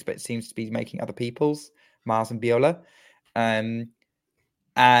power rankings, but it seems to be making other people's, Miles and Biola. And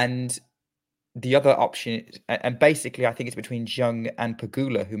the other option, and basically I think it's between Zhang and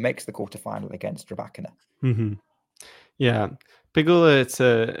Pegula, who makes the quarterfinal against Rybakina. Yeah, Pegula, it's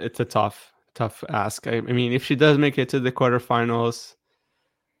a tough ask. I mean, if she does make it to the quarterfinals,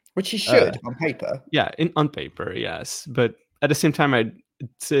 which she should on paper. Yeah, on paper, yes. But at the same time,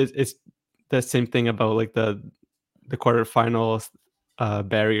 it's the same thing about like the quarterfinals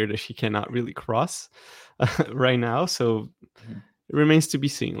barrier that she cannot really cross right now. So it remains to be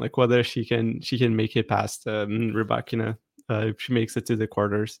seen, like whether she can make it past Rybakina if she makes it to the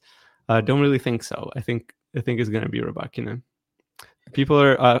quarters. Don't really think so. I think it's going to be Rybakina. People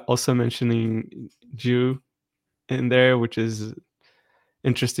are also mentioning Ju in there, which is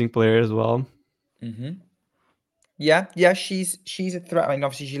interesting player as well. Yeah, she's a threat. I mean,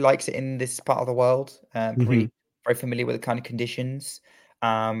 obviously she likes it in this part of the world. Very familiar with the kind of conditions.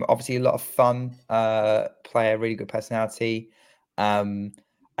 Obviously a lot of fun player, really good personality.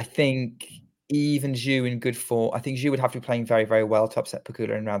 I think even Zhu in good form. I think Zhu would have to be playing very, very well to upset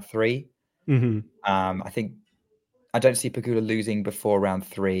Pegula in round 3. I don't see Pegula losing before round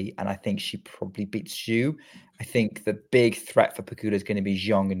 3, and I think she probably beats Zhu. I think the big threat for Pegula is going to be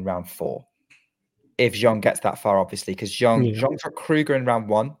Zhang in round 4. If Zhang gets that far, obviously, because Zhang's got Kruger in round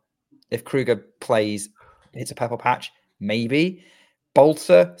 1. If Kruger hits a purple patch, maybe.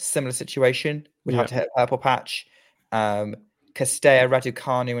 Bolter, similar situation, would have to hit a purple patch. Cirstea,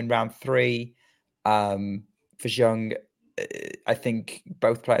 Raducanu in round 3. For Zhang, I think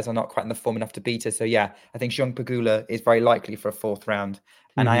both players are not quite in the form enough to beat her. So yeah, I think Zhang Pegula is very likely for a 4th round.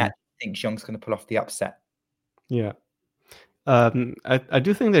 And I actually think Zhang's going to pull off the upset. Yeah. I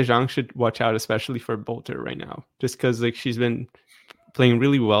do think that Zhang should watch out, especially for Bolter right now, just because like she's been playing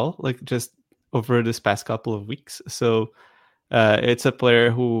really well, like just over this past couple of weeks. So it's a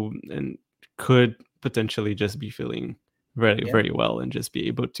player who could potentially just be feeling very, very well and just be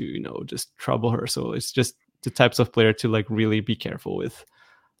able to, just trouble her. So it's just the types of player to like really be careful with,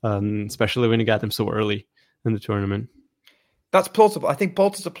 especially when you got them so early in the tournament. That's plausible. I think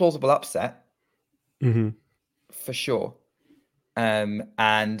Bolter's a plausible upset for sure.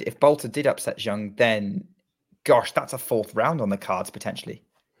 And if Bolter did upset Zhang, then gosh, that's a 4th round on the cards potentially.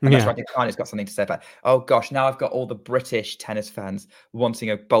 Unless Raducanu's got something to say about it. Oh gosh, now I've got all the British tennis fans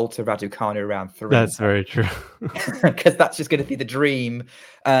wanting a Bolter Raducanu round 3. That's very true. Because that's just going to be the dream.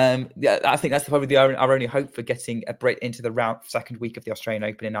 Yeah, I think that's probably our only hope for getting a Brit into the second week of the Australian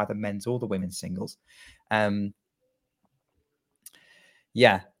Open in either men's or the women's singles.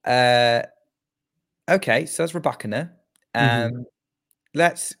 Yeah. Okay, so that's Rybakina.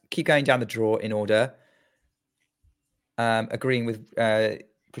 Let's keep going down the draw in order. Agreeing with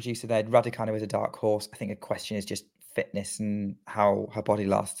producer there, Raducanu is a dark horse. I think the question is just fitness and how her body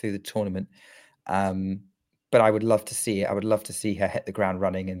lasts through the tournament. But I would love to see it. I would love to see her hit the ground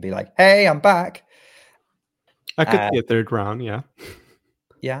running and be like, "Hey, I'm back." I could see a third round, yeah.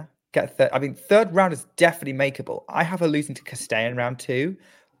 Yeah, get third. I mean, third round is definitely makeable. I have her losing to Castell in round 2,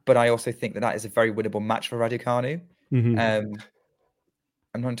 but I also think that is a very winnable match for Raducanu.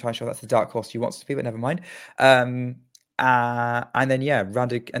 I'm not entirely sure that's the dark horse she wants to be, but never mind. And then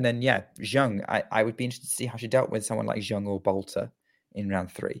Zheng. I would be interested to see how she dealt with someone like Zheng or Bolter in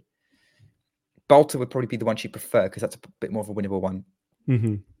round 3. Bolter would probably be the one she prefer because that's a bit more of a winnable one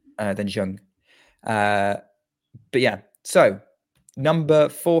than Zheng. But yeah, so number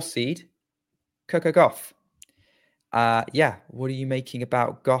 4 seed, Coco Gauff. What are you making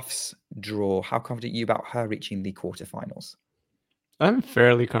about Gauff's draw? How confident are you about her reaching the quarterfinals? I'm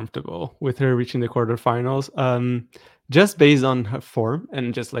fairly comfortable with her reaching the quarterfinals. Just based on her form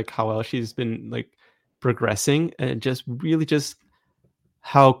and just like how well she's been like progressing, and just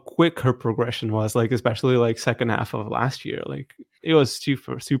how quick her progression was, like especially like second half of last year. Like it was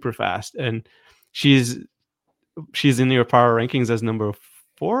super fast, and she's in your power rankings as number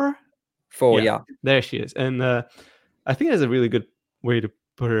 4. 4, yeah. There she is, and I think that's a really good way to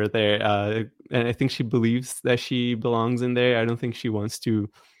put her there. And I think she believes that she belongs in there. I don't think she wants to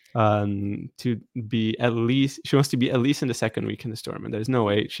be at least. She wants to be at least in the second week in this tournament. There's no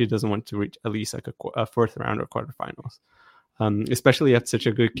way she doesn't want to reach at least like a fourth round or quarterfinals. Especially after such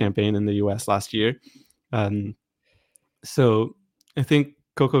a good campaign in the US last year. So I think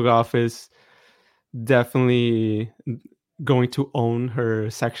Coco Gauff is definitely going to own her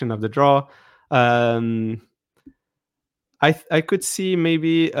section of the draw. I could see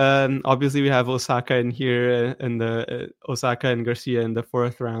maybe obviously we have Osaka in here and the Osaka and Garcia in the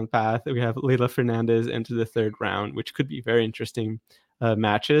 4th round path. We have Leila Fernandez into the 3rd round, which could be very interesting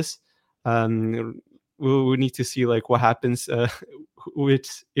matches. We need to see like what happens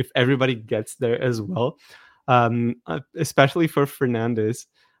if everybody gets there as well, especially for Fernandez.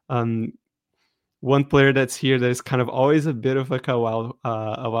 One player that's here that is kind of always a bit of like a wild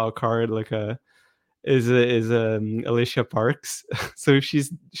card, like is Alicia Parks. So if she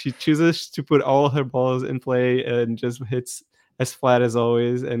chooses to put all her balls in play and just hits as flat as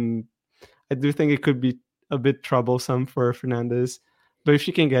always, and I do think it could be a bit troublesome for Fernandez. But if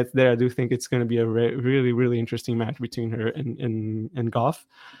she can get there, I do think it's going to be a really, really interesting match between her and Gauff.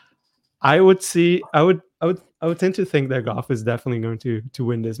 I would tend to think that Gauff is definitely going to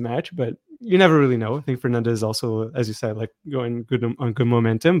win this match, but you never really know. I think Fernandez is also, as you said, like going on good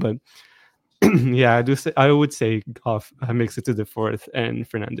momentum. But yeah, I would say Gauff makes it to the 4th, and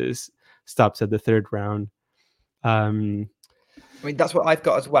Fernandez stops at the 3rd round. I mean, that's what I've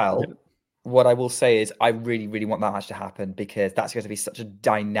got as well. Yeah. What I will say is I really, really want that match to happen because that's going to be such a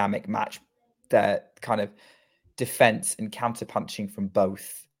dynamic match. That kind of defense and counter punching from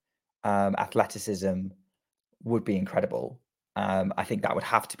both athleticism would be incredible. I think that would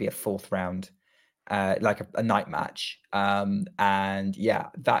have to be a 4th round, like a night match. And yeah,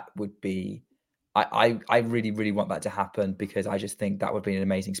 that would be. I really, really want that to happen because I just think that would be an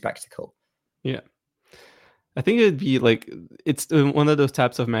amazing spectacle. Yeah. I think it would be like, it's one of those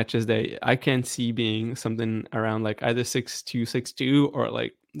types of matches that I can see being something around like either 6-2, 6-2 or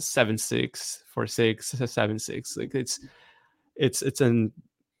like 7-6, 4-6, 7-6. Like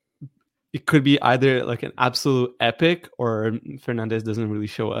it could be either like an absolute epic or Fernandez doesn't really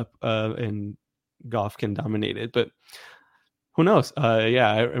show up and Gauff can dominate it. But who knows?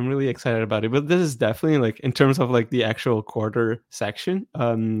 I'm really excited about it. But this is definitely like, in terms of like the actual quarter section,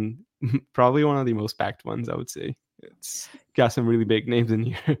 probably one of the most packed ones, I would say. It's got some really big names in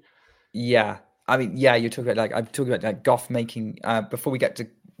here. Yeah. I mean, yeah, you're talking about like, I'm talking about like Gauff making, before we get to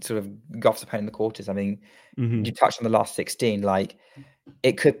sort of Gauff's opponent in the quarters, I mean, you touched on the last 16, like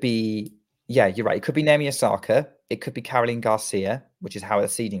it could be, yeah, you're right. It could be Naomi Osaka. It could be Caroline Garcia, which is how the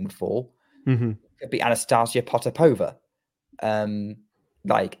seeding would fall. It could be Anastasia Potapova.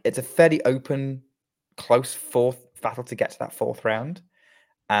 Like it's a fairly open, close 4th battle to get to that 4th round.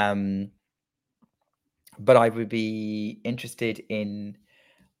 But I would be interested in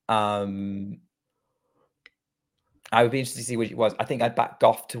I would be interested to see which it was. I think I'd back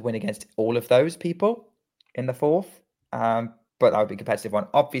Goff to win against all of those people in the fourth. But that would be a competitive one.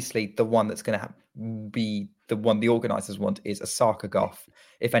 Obviously, the one that's going to be the one the organisers want is Osaka Goff,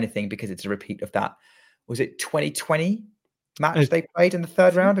 if anything, because it's a repeat of that. Was it 2020 match they played in the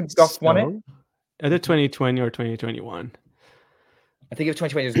third round and Goff won it? Either 2020 or 2021. I think it was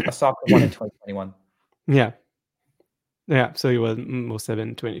 2020. It was Osaka won in 2021. Yeah. Yeah. So it must have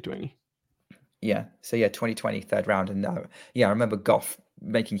been 2020. Yeah. So yeah, 2020 third round. And I remember Goff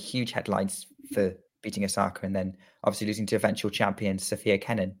making huge headlines for beating Osaka and then obviously losing to eventual champion Sophia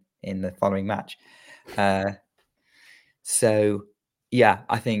Kenin in the following match. So yeah,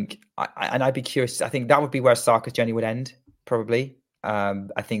 I think, and I'd be curious. I think that would be where Osaka's journey would end, probably.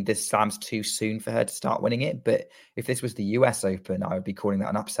 I think this slam's too soon for her to start winning it. But if this was the US Open, I would be calling that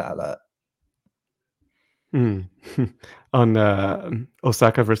an upset alert. On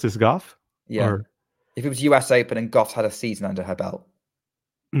Osaka versus Goff? Yeah. Or... If it was US Open and Goff's had a season under her belt.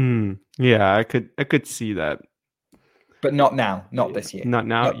 Yeah, I could see that. But not now, not this year. Not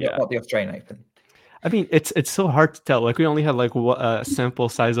now, not the Australian Open. I mean, it's so hard to tell. Like we only had a sample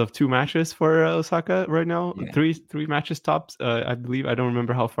size of 2 matches for Osaka right now. Yeah. Three matches tops. I believe. I don't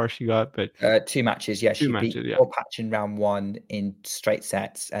remember how far she got, but 2 matches. Yeah, she beat Paul Patch in round 1 in straight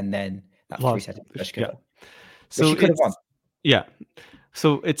sets, and then that 3-set in So she could have won. Yeah.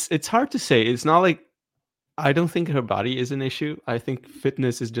 So it's hard to say. It's not like I don't think her body is an issue. I think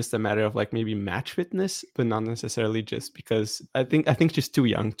fitness is just a matter of like maybe match fitness, but not necessarily just because I think she's too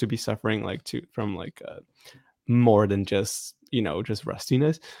young to be suffering from more than just just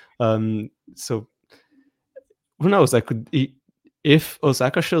rustiness. So who knows? If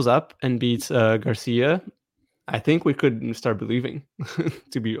Osaka shows up and beats Garcia, I think we could start believing.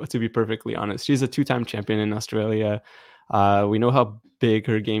 to be perfectly honest, she's a 2-time champion in Australia. We know how big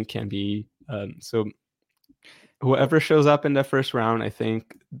her game can be. So whoever shows up in the first round, I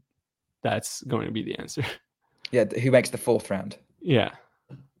think that's going to be the answer. Yeah, who makes the 4th round? Yeah,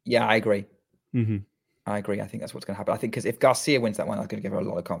 I agree. Mm-hmm. I agree. I think that's what's going to happen. I think because if Garcia wins that one, I'm going to give her a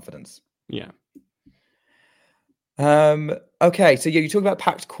lot of confidence. Yeah. Okay, so you talk about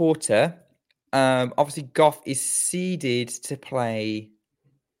packed quarter. Obviously, Goff is seeded to play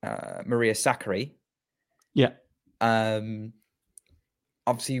Maria Sakkari. Yeah.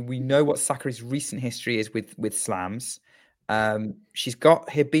 Obviously, we know what Sakkari's recent history is with slams. She's got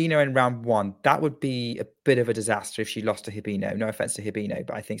Hibino in round 1. That would be a bit of a disaster if she lost to Hibino. No offense to Hibino,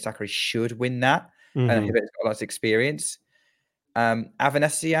 but I think Sakkari should win that. Mm-hmm. And Hibino's got a lot of experience.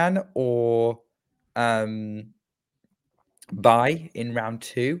 Avanesian or Bai in round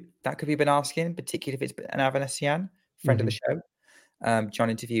 2. That could be been asking, particularly if it's an Avanesian, friend of the show. John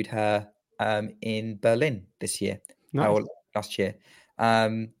interviewed her in Berlin this year, or last year.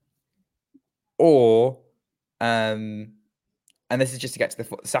 And this is just to get to the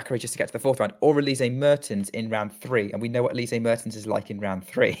Sakkari, just to get to the 4th round, or Elise Mertens in round 3. And we know what Elise Mertens is like in round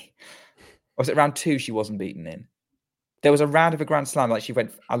 3. Or was it round 2 she wasn't beaten in? There was a round of a Grand Slam, like she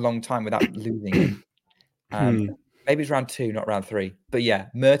went a long time without losing. Maybe it's round 2, not round 3. But yeah,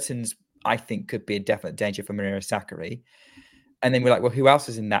 Mertens, I think, could be a definite danger for Maria Sakkari. And then we're like, well, who else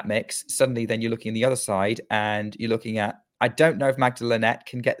is in that mix? Suddenly, then you're looking on the other side and you're looking at, I don't know if Magdalena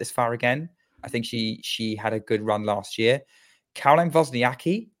can get this far again. I think she had a good run last year. Caroline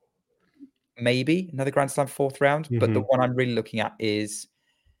Wozniacki, maybe another Grand Slam 4th round. Mm-hmm. But the one I'm really looking at is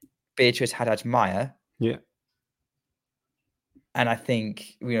Beatrice Haddad-Maia. Yeah. And I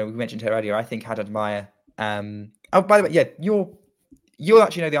think, we mentioned her earlier. I think Haddad-Maia. Oh, by the way, yeah, you'll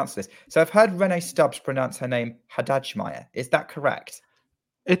actually know the answer to this. So I've heard Renee Stubbs pronounce her name Haddad-Maia. Is that correct?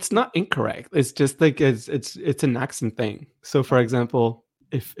 It's not incorrect. It's just like it's an accent thing. So, for example,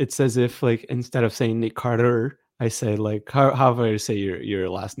 if it's as if like instead of saying Nick Carter, I say like how do I say your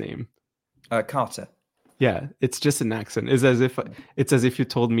last name? Carter. Yeah, it's just an accent. It's as if you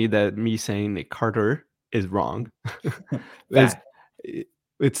told me that me saying Nick Carter is wrong.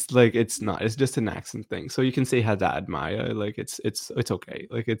 It's like it's not. It's just an accent thing. So you can say Haddad-Maia. Like it's okay.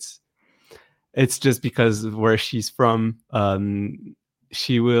 Like it's just because where she's from.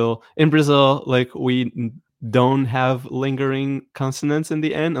 She will in Brazil. Like we don't have lingering consonants in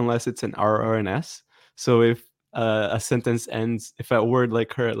the end unless it's an R or an S. So if a sentence ends, if a word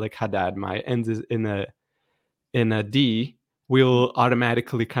like her, like Haddad-Maia ends in a D, we'll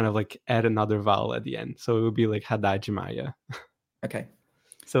automatically kind of like add another vowel at the end. So it would be like Haddad-Maia. Okay.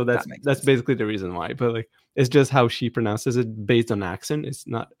 So that's basically the reason why. But like it's just how she pronounces it based on accent. It's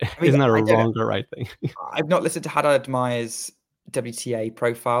not it's not a wrong or right thing. I've not listened to Haddad-Maia's WTA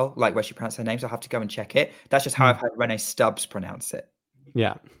profile, like where she pronounced her name, so I'll have to go and check it. That's just how I've heard Renee Stubbs pronounce it.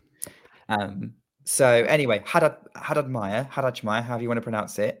 Yeah. So anyway, Haddad-Maia, however you want to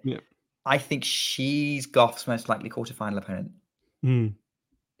pronounce it. Yeah. I think she's Goff's most likely quarterfinal opponent.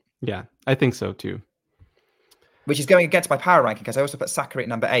 Yeah, I think so too. Which is going against my power ranking because I also put Sakkari at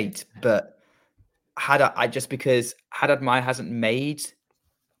number 8, but because Haddad-Maia hasn't made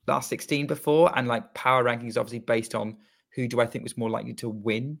last 16 before, and like power ranking is obviously based on who do I think was more likely to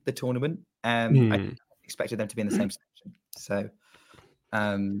win the tournament. I expected them to be in the same section. So,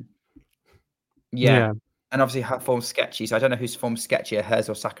 yeah. And obviously her form's sketchy, so I don't know whose form's sketchier, hers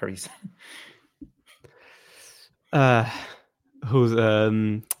or Sakkari's. Who's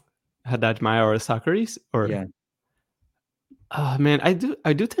Haddad-Maia or Sakkari's? Or yeah. Oh man, I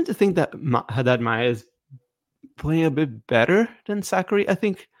do tend to think that Haddad-Maia is playing a bit better than Sakkari. I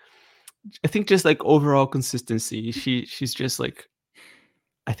think just like overall consistency, she's just like,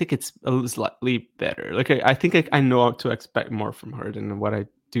 I think it's a little slightly better. Like I think I know what to expect more from her than what I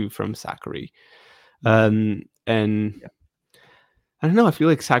do from Sakkari. And yeah. I don't know. I feel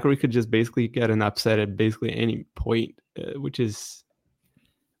like Sakkari could just basically get an upset at basically any point, which is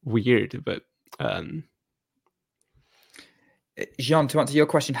weird. But Jean, to answer your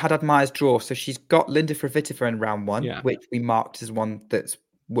question, Haddad-Maia's draw. So she's got Linda Fruhvirtova in round 1, which we marked as one that's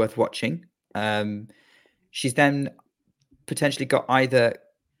worth watching. She's then potentially got either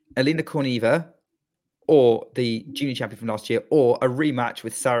Elena Kornieva or the junior champion from last year, or a rematch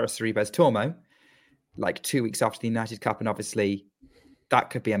with Sara Sorribes-Tormo, like 2 weeks after the United Cup. And obviously that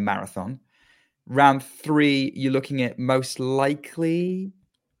could be a marathon. Round 3, you're looking at most likely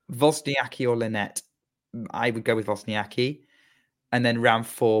Wozniacki or Linette. I would go with Wozniacki. And then round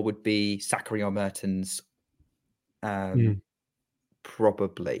 4 would be Sakkari or Mertens.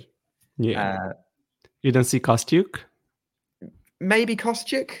 Probably. Yeah. You don't see Kostyuk? Maybe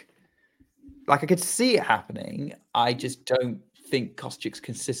Kostyuk. Like I could see it happening. I just don't think Kostyuk's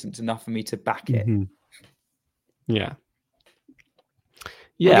consistent enough for me to back it. Yeah.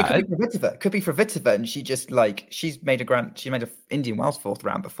 Yeah, it could be Fruhvirtova, and she just like she's made a Indian Wells 4th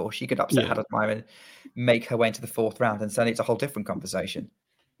round before. She could upset Haddad-Maia and make her way into the 4th round, and suddenly it's a whole different conversation.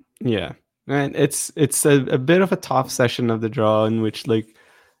 Yeah, and it's a bit of a tough session of the draw in which like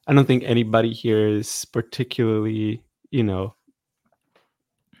I don't think anybody here is particularly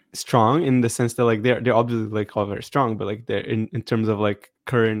strong in the sense that like they're obviously like all very strong, but like they're in terms of like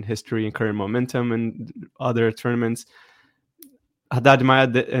current history and current momentum and other tournaments. Haddad-Maia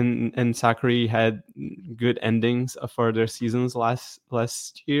and Sakkari had good endings for their seasons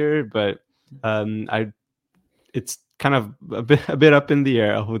last year, but it's kind of a bit up in the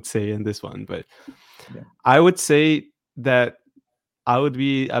air, I would say, in this one. But I would say that I would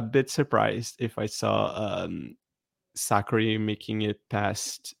be a bit surprised if I saw Sakkari making it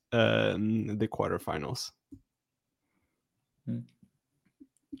past the quarterfinals.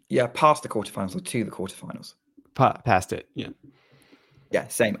 Yeah, past the quarterfinals or to the quarterfinals. Past it, yeah. Yeah,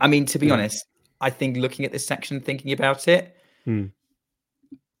 same. I mean, to be honest, I think looking at this section, thinking about it, I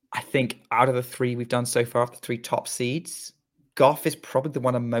think out of the 3 we've done so far, the 3 top seeds, Goff is probably the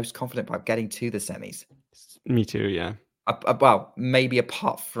one I'm most confident about getting to the semis. Me too, yeah. Well, maybe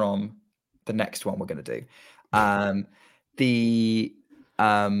apart from the next one we're going to do. I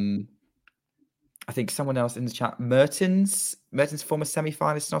think someone else in the chat, Mertens former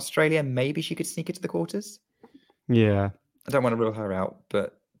semi-finalist in Australia, maybe she could sneak into the quarters. Yeah. I don't want to rule her out,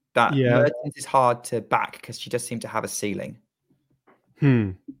 but Mertens is hard to back because she does seem to have a ceiling.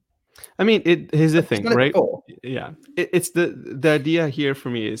 I mean, here's the thing, right? Before. Yeah, it's the idea here for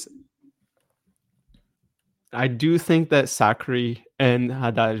me is I do think that Sakkari and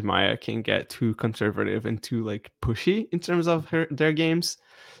Haddad-Maia can get too conservative and too like pushy in terms of their games.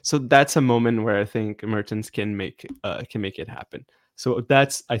 So that's a moment where I think Mertens can make it happen. So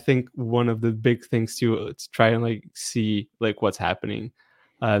that's, I think, one of the big things to try and like see like what's happening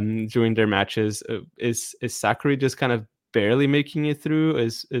during their matches. Is Sakkari just kind of barely making it through?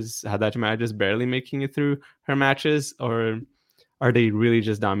 Is Haddad-Maia just barely making it through her matches, or are they really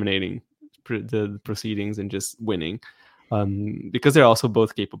just dominating the proceedings and just winning? Because they're also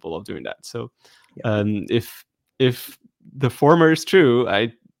both capable of doing that. So if the former is true,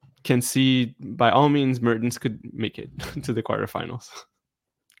 I can see by all means Mertens could make it to the quarterfinals.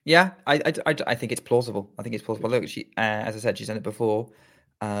 Yeah, I think it's plausible. Look, she, as I said, she's done it before.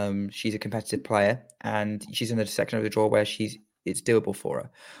 She's a competitive player, and she's in the section of the draw where it's doable for her.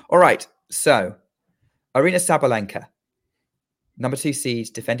 All right, so Aryna Sabalenka, number 2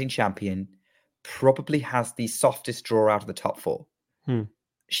 seed, defending champion, probably has the softest draw out of the top 4.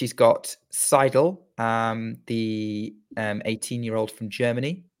 She's got Seidel, the 18-year-old from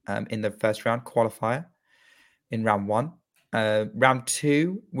Germany, in the first round qualifier in round 1. Round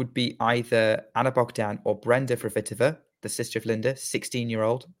 2 would be either Anna Bogdan or Brenda Kvitova, the sister of Linda,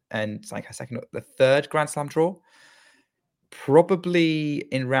 16-year-old, and it's like the third Grand Slam draw. Probably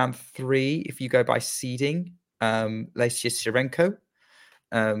in round 3, if you go by seeding, Lesia Sirenko,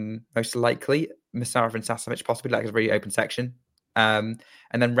 most likely. Masarov and Sasnovich, possibly, like a really open section. And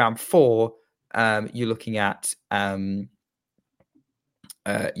then round 4, you're looking at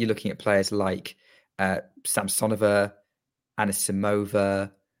players like Samsonova,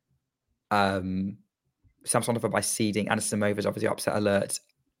 Anisimova. Samsonova by seeding. Anisimova is obviously upset alert.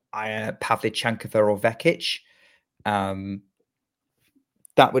 Pavlyuchenkova or Vekic.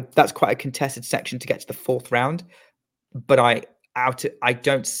 That's quite a contested section to get to the 4th round. But I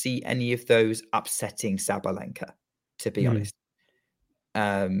don't see any of those upsetting Sabalenka, to be honest.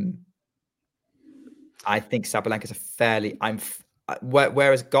 I think Sabalenka's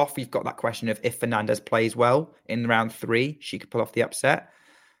whereas Goff, you've got that question of if Fernandez plays well in round 3, she could pull off the upset.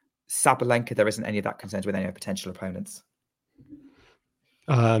 Sabalenka, there isn't any of that concerns with any of potential opponents.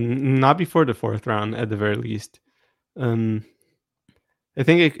 Not before the 4th round, at the very least. I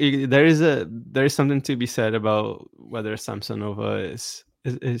think there is something to be said about whether Samsonova is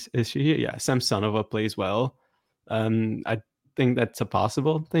she here? Yeah, Samsonova plays well. I think that's a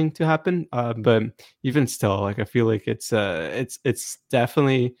possible thing to happen. But even still, like I feel like it's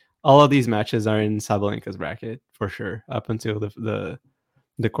definitely all of these matches are in Sabalenka's bracket for sure up until her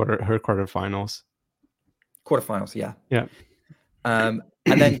quarterfinals. Quarterfinals, yeah. Yeah. And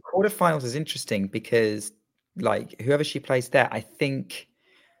then quarterfinals is interesting because like whoever she plays there, I think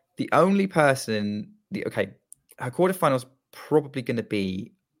the only person her quarterfinals probably going to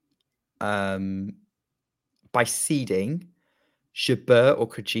be by seeding Jabeur or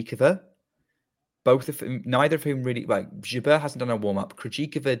Krejcikova. Neither of whom really Jabeur hasn't done a warm-up.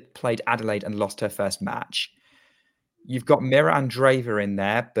 Krejcikova played Adelaide and lost her first match. You've got Mira Andreeva in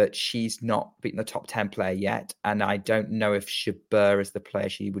there, but she's not beaten the top 10 player yet. And I don't know if Jabeur is the player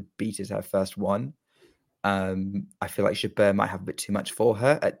she would beat as her first one. I feel like Jabeur might have a bit too much for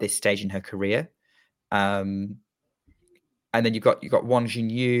her at this stage in her career. And then you've got Wang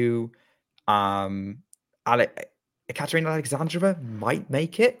Jinyu, Ekaterina Alexandrova might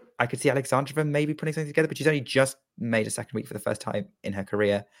make it. I could see Alexandrova maybe putting something together, but she's only just made a second week for the first time in her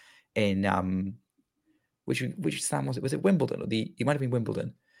career in which slam was it? Was it Wimbledon or it might have been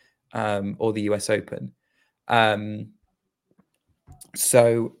Wimbledon or the US Open.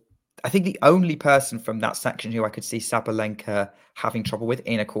 So I think the only person from that section who I could see Sabalenka having trouble with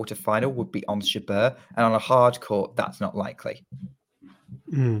in a quarterfinal would be Ons Jabeur, and on a hard court, that's not likely.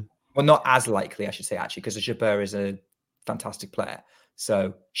 Well, not as likely, I should say, actually, because Jabeur is a fantastic player.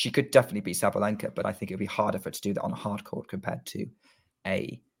 So she could definitely beat Sabalenka, but I think it would be harder for her to do that on a hard court compared to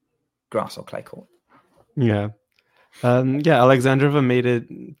a grass or clay court. Yeah. Alexandrova made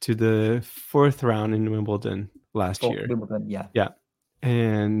it to the 4th round in Wimbledon last year. Wimbledon, yeah. Yeah.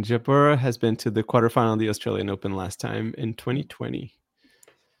 And Jabeur has been to the quarterfinal of the Australian Open last time in 2020.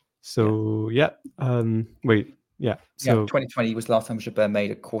 So, So 2020 was the last time Jabeur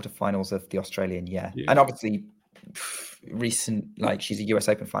made a quarterfinals of the Australian, yeah. And obviously, recent, she's a US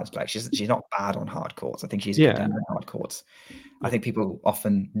Open finals player. She's not bad on hard courts. I think she's good on hard courts. I think people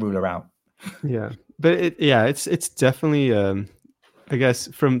often rule her out. Yeah, but it's definitely I guess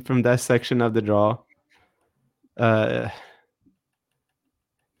from that section of the draw,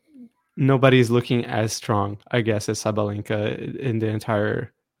 nobody's looking as strong, I guess, as Sabalenka in the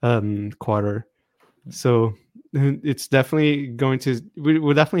entire quarter. So it's definitely going to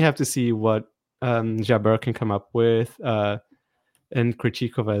we'll definitely have to see what Jabeur can come up with, and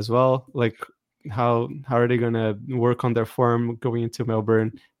Krejcikova as well. Like how are they going to work on their form going into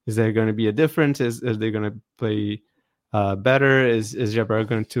Melbourne? Is there going to be a difference? Is they going to play better? Is Jabeur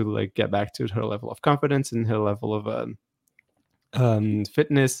going to get back to her level of confidence and her level of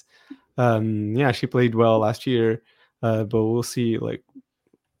fitness? She played well last year, but we'll see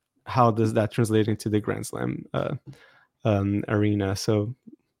how does that translate into the Grand Slam arena. So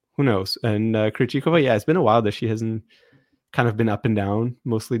who knows? And Krejcikova, it's been a while that she hasn't kind of been up and down,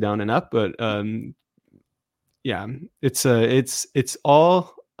 mostly down and up, but it's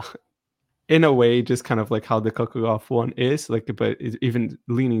all in a way just kind of like how the Kokogov one is, but it's even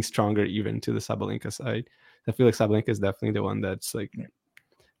leaning stronger even to the Sabalenka side. I feel like Sabalenka is definitely the one that's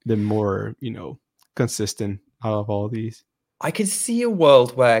the more consistent out of all these. I can see a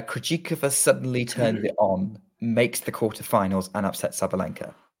world where Krejcikova suddenly turns it on, makes the quarterfinals, and upsets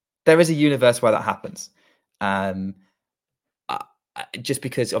Sabalenka. There is a universe where that happens. Just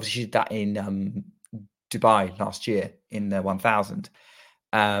because obviously she did that in Dubai last year in the 1000.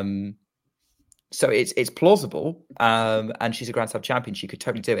 So it's plausible. And she's a Grand Slam champion. She could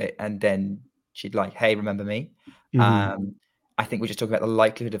totally do it. And then she'd like, hey, remember me? I think we're just talking about the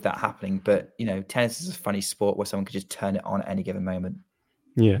likelihood of that happening. But, tennis is a funny sport where someone could just turn it on at any given moment.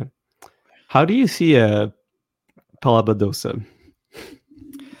 Yeah. How do you see Palabadosa?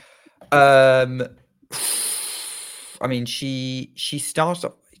 I mean, she started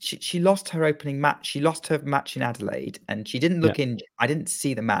off. She lost her opening match. She lost her match in Adelaide, and she didn't look in. I didn't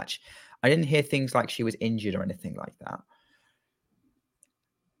see the match. I didn't hear things like she was injured or anything like that.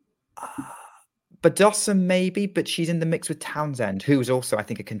 Badosa maybe, but she's in the mix with Townsend, who is also, I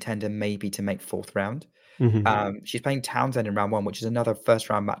think, a contender maybe to make fourth round. She's playing Townsend in round one, which is another first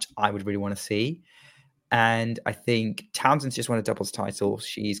round match I would really want to see. And I think Townsend's just won a doubles title.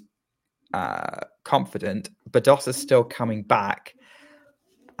 She's confident. Badosa's still coming back.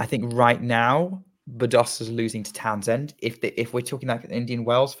 I think right now, Badosa's losing to Townsend. If we're talking like an Indian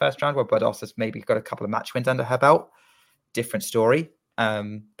Wells first round, where Badosa's maybe got a couple of match wins under her belt, different story.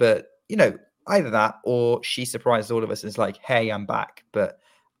 But, either that or she surprised all of us and is like, hey, I'm back. But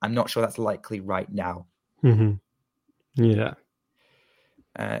I'm not sure that's likely right now. Yeah.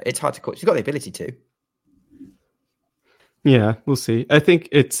 It's hard to call. She's got the ability to. Yeah, we'll see. I think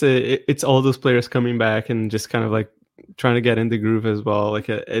it's all those players coming back and just kind of like trying to get in the groove as well. Like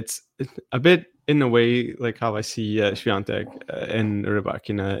it's a bit in a way like how I see Swiatek and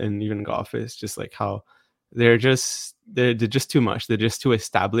Rybakina and even Goff is just like how they're just too much. They're just too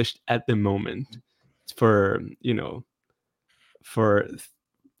established at the moment for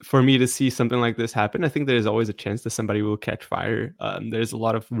for me to see something like this happen. I think there's always a chance that somebody will catch fire. There's a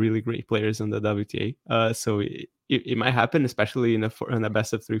lot of really great players in the WTA, so it might happen, especially in a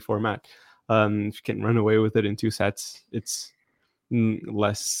best of 3 format. If you can run away with it in 2 sets, it's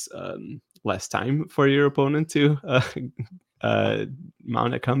less time for your opponent to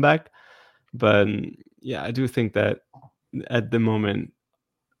mount a comeback. But yeah, I do think that at the moment,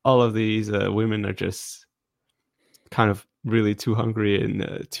 all of these women are just kind of really too hungry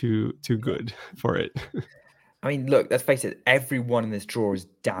and too good for it. I mean, look, let's face it. Everyone in this draw is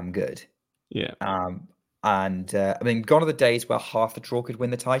damn good. Yeah. And I mean, gone are the days where half the draw could win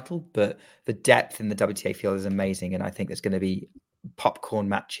the title, but the depth in the WTA field is amazing. And I think there's going to be popcorn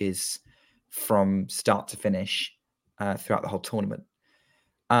matches from start to finish throughout the whole tournament.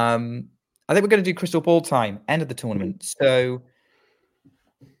 I think we're going to do crystal ball time, end of the tournament. So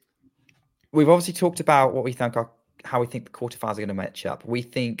we've obviously talked about what we think how we think the quarterfinals are going to match up. We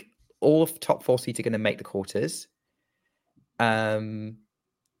think all of the top 4 seeds are going to make the quarters.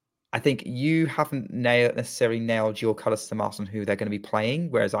 I think you haven't necessarily nailed your colours to Mars on who they're going to be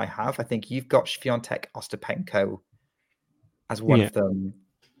playing, whereas I have. I think you've got Swiatek, Ostapenko as one of them.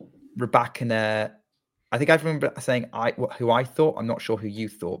 Rybakina. I think I remember saying who I thought. I'm not sure who you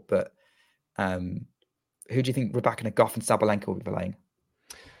thought, but who do you think Rybakina, Goff, and Sabalenka will be playing?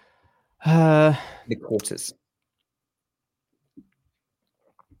 The quarters.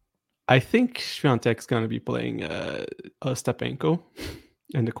 I think Swiatek's going to be playing Ostapenko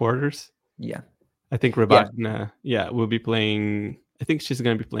in the quarters. Yeah. I think Rybakina, will be playing. I think she's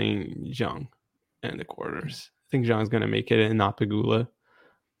going to be playing Zhang in the quarters. I think Zhang's going to make it in Apegula.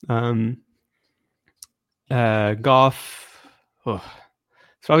 Goff,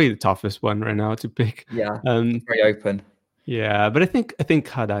 it's probably the toughest one right now to pick. Yeah, very open. Yeah, but I think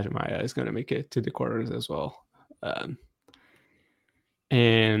Haddad Maya is going to make it to the quarters as well.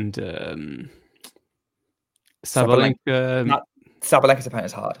 And Sabalenka. Sabalenka's opponent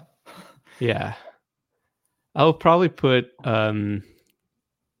is hard. Yeah, I'll probably put. I'm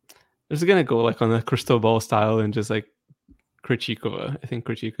just gonna go like on a crystal ball style and just like Krejcikova. I think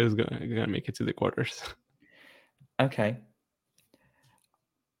Krejcikova is gonna make it to the quarters. Okay.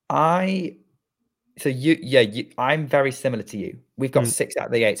 I'm very similar to you. We've got 6 out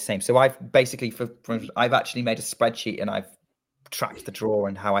of the 8 same. So I've basically I've actually made a spreadsheet and I've tracked the draw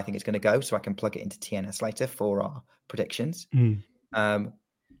and how I think it's going to go, so I can plug it into TNS later for our predictions.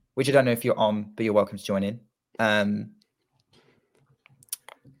 Which I don't know if you're on, but you're welcome to join in.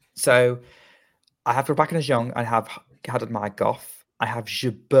 So I have Rybakina Zhang. I have Haddad Goff. I have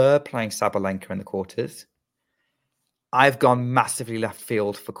Jabeur playing Sabalenka in the quarters. I've gone massively left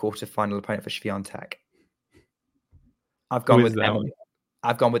field for quarterfinal opponent for Swiatek. I've gone with Emma.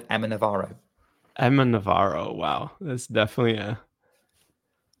 I've gone with Emma Navarro. Emma Navarro. Wow, that's definitely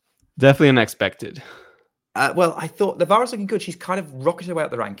unexpected. Well, I thought Navarro's looking good. She's kind of rocketed away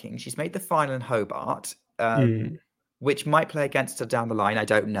up the rankings. She's made the final in Hobart, which might play against her down the line. I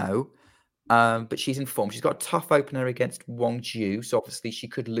don't know. But she's in form. She's got a tough opener against Wang Ju, so obviously she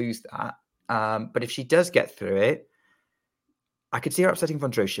could lose that. But if she does get through it, I could see her upsetting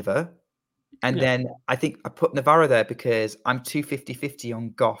Vondrousova. And then I think I put Navarro there because I'm 250-50 on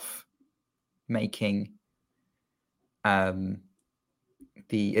Goff making Ostapenko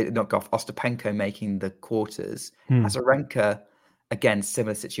making the quarters. Azarenka, again,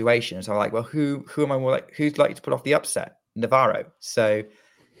 similar situation. So I'm like, well, who am I more like? Who's likely to put off the upset? Navarro. So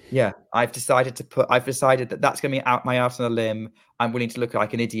yeah, I've decided that that's going to be out my ass on a limb. I'm willing to look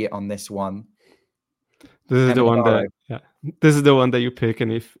like an idiot on this one. This is the one Navarro. This is the one that you pick,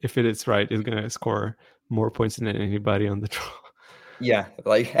 and if it is right, it's going to score more points than anybody on the draw. Yeah,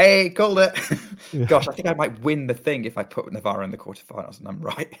 like, hey, called it. Yeah. Gosh, I think I might win the thing if I put Navarro in the quarterfinals, and I'm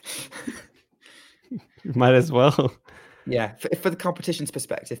right. You might as well. Yeah, for the competition's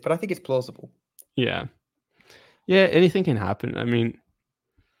perspective, but I think it's plausible. Yeah, anything can happen. I mean,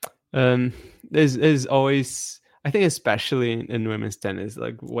 there's always, I think, especially in women's tennis,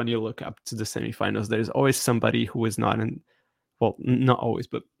 like when you look up to the semifinals, there's always somebody who is not in. Well, not always,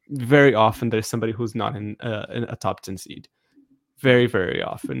 but very often there's somebody who's not in a top 10 seed. Very, very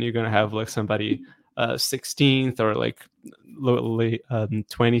often you're gonna have like somebody 16th or like late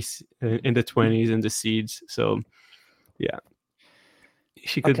 20s in the 20s in the seeds. So yeah,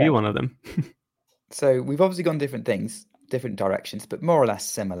 she could be one of them. So we've obviously gone different directions, but more or less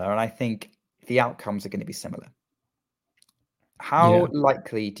similar. And I think the outcomes are going to be similar. How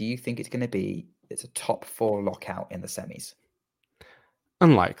likely do you think it's going to be it's a top 4 lockout in the semis?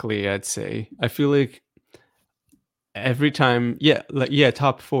 Unlikely, I'd say. I feel like every time,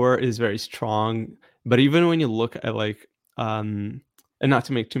 top 4 is very strong. But even when you look at like, and not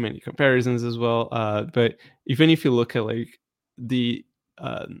to make too many comparisons as well, but even if you look at like the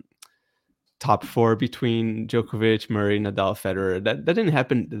top 4 between Djokovic, Murray, Nadal, Federer, that didn't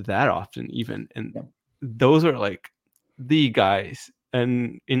happen that often even. And those are like the guys.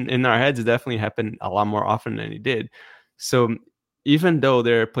 And in our heads, it definitely happened a lot more often than it did. So even though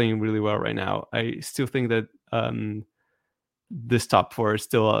they're playing really well right now, I still think that this top 4 is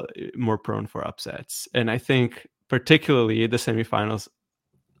still more prone for upsets. And I think particularly the semifinals,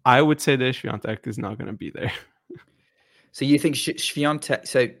 I would say that Swiatek is not going to be there. So you think Swiatek...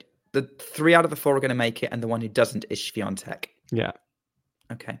 So the 3 out of the 4 are going to make it, and the one who doesn't is Swiatek. Yeah.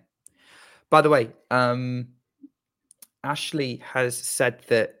 Okay. By the way, Ashley has said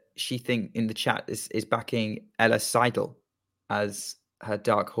that she think in the chat is backing Ella Seidel as her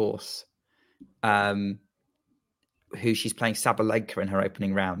dark horse, who she's playing Sabalenka in her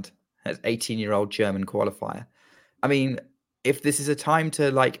opening round. As 18-year-old German qualifier. I mean, if this is a time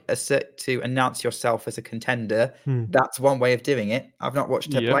to like announce yourself as a contender, that's one way of doing it. I've not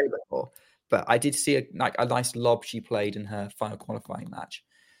watched her play before, but I did see a nice lob she played in her final qualifying match.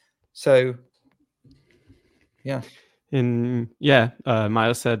 So, yeah.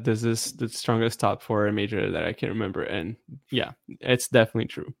 Miles said this is the strongest top 4 major that I can remember, and yeah, it's definitely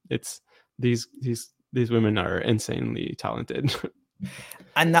true. It's these women are insanely talented.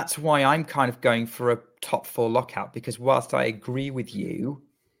 And that's why I'm kind of going for a top 4 lockout, because whilst I agree with you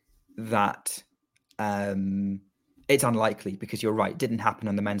that it's unlikely, because you're right, it didn't happen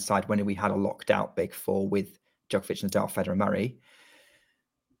on the men's side when we had a locked out big 4 with Djokovic, Nadal, Federer, Murray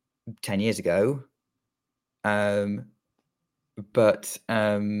 10 years ago. But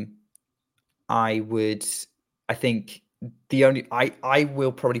I think I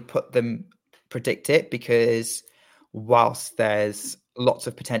will probably predict it, because whilst there's lots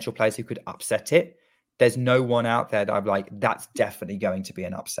of potential players who could upset it, there's no one out there that I'm like, that's definitely going to be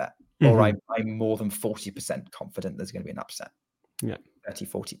an upset. Or I'm more than 40% confident there's going to be an upset. Yeah. 30,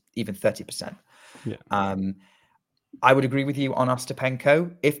 40, even 30%. Yeah. I would agree with you on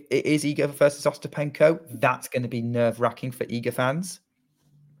Ostapenko. If it is Iga versus Ostapenko, that's going to be nerve-wracking for Iga fans.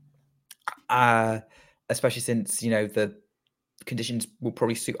 Especially since, the conditions will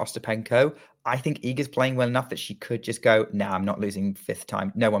probably suit Ostapenko. I think Iga's playing well enough that she could just go, I'm not losing 5th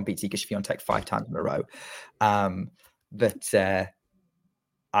time. No one beats Iga Swiatek 5 times in a row. But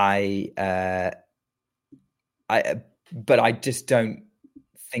I just don't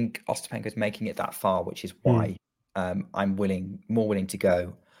think Ostapenko's making it that far, which is why I'm more willing to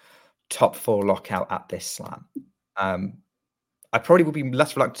go top 4 lockout at this slam. I probably would be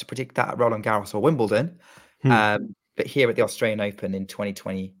less reluctant to predict that at Roland Garros or Wimbledon. But here at the Australian Open in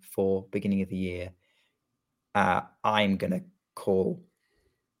 2024, beginning of the year, I'm going to call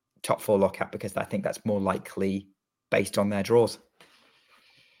top 4 lockout, because I think that's more likely based on their draws.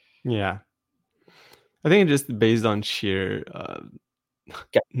 Yeah. I think just based on sheer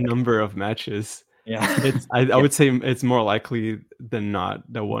number of matches. Yeah. I would say it's more likely than not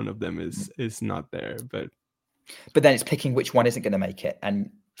that one of them is not there. But then it's picking which one isn't going to make it. And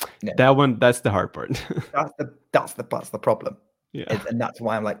that's the hard part. that's the problem. Yeah. And that's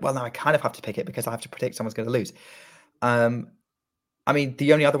why I'm like, well, now I kind of have to pick it because I have to predict someone's going to lose. I mean,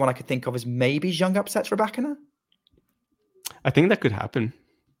 the only other one I could think of is maybe Zhang upsets Rybakina. I think that could happen.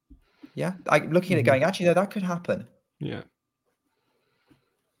 Yeah, I'm looking at it going, actually, no, that could happen. Yeah.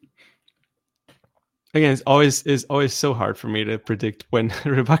 Again, it's always so hard for me to predict when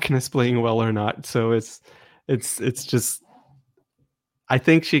Rybakina is playing well or not. So it's just, I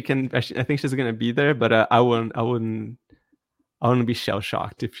think she can. I think she's gonna be there, but I wouldn't be shell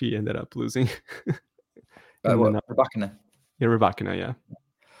shocked if she ended up losing. Rybakina. Yeah, Rybakina. Yeah.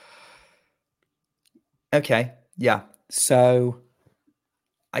 Okay. Yeah. So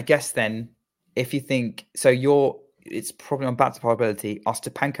I guess then, if you think so, it's probably on back to probability.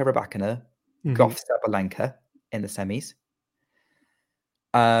 Ostapenko, Rybakina, Goff, Sabalenka in the semis.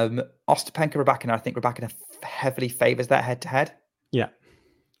 Ostapenko, Rybakina. I think Rybakina heavily favors that head to head. Yeah.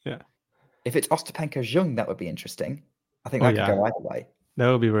 Yeah. If it's Ostapenko Zhang, that would be interesting. I think that could go either way. That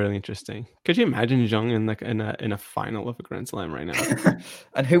would be really interesting. Could you imagine Zhang in a final of a Grand Slam right now?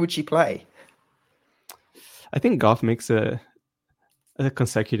 And who would she play? I think Goff makes a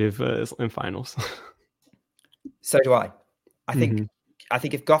consecutive Slam finals. So do I. I think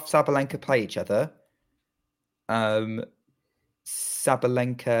if Goff Sabalenka play each other,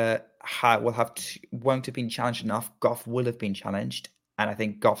 Sabalenka won't have been challenged enough. Goff will have been challenged, and I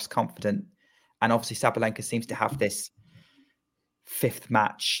think Goff's confident. And obviously, Sabalenka seems to have this fifth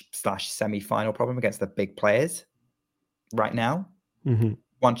match / semi-final problem against the big players right now.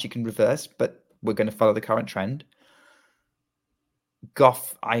 Once you can reverse, but we're going to follow the current trend.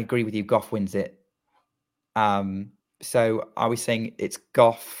 Goff, I agree with you. Goff wins it. So are we saying it's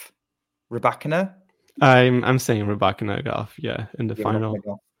Goff, Rybakina? I'm saying Rybakina Goff, in the final.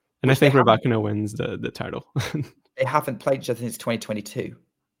 And I think Rybakina wins the title. They haven't played each other since 2022.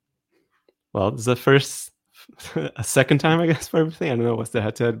 Well, it's a second time, I guess, for everything. I don't know what's the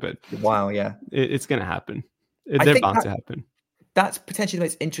head-to-head, but wow, yeah, it's going to happen. They're bound to happen. That's potentially the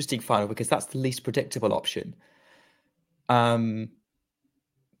most interesting final because that's the least predictable option. Rybakina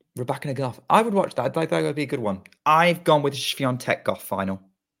Goff, I would watch that. That would be a good one. I've gone with Swiatek Goff final.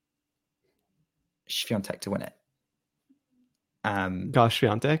 Swiatek to win it. Gosh,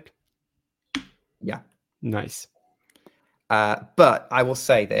 Swiatek. Yeah, nice. But I will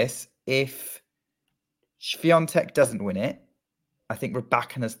say this: if Swiatek doesn't win it, I think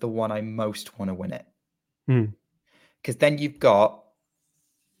Rybakina's the one I most want to win it. Because then you've got,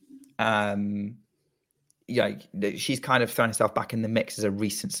 she's kind of thrown herself back in the mix as a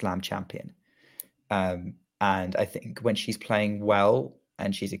recent Slam champion. And I think when she's playing well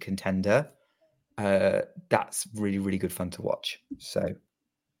and she's a contender, that's really, really good fun to watch. So,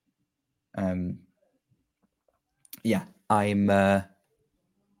 I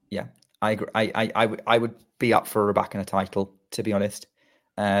agree. I would be up for a Rybakina title, to be honest.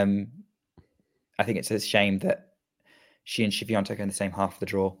 I think it's a shame that she and Swiatek are in the same half of the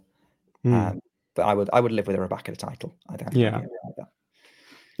draw. But I would live with a Rybakina title. I don't think like that.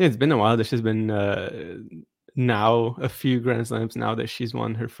 Yeah, it's been a while that she's been now a few Grand Slams now that she's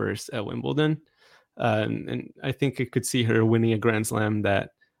won her first at Wimbledon. And I think I could see her winning a Grand Slam that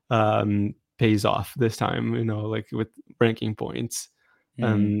pays off this time, like with ranking points.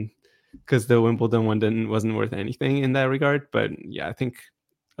 Because the Wimbledon one wasn't worth anything in that regard. But yeah, I think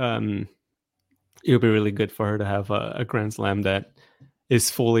it would be really good for her to have a Grand Slam that is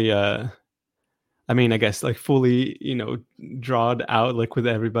fully, I guess like fully, drawed out, like with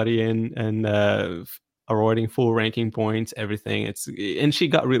everybody in and awarding full ranking points, everything. And she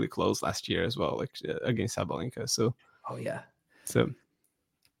got really close last year as well, like against Sabalenka. So, so.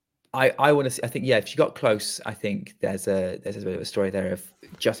 I want to see. I think if she got close, I think there's a bit of a story there of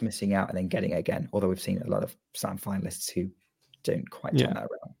just missing out and then getting it again. Although we've seen a lot of Slam finalists who don't quite turn that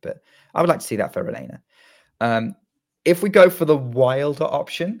around, but I would like to see that for Elena. If we go for the wilder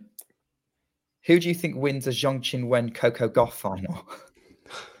option, who do you think wins a Zhang Qinwen Coco Gauff final?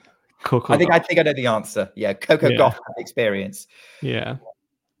 Coco. I think I know the answer. Yeah, Coco Gauff has experience. Yeah,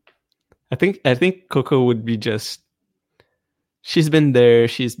 I think Coco would be just. She's been there.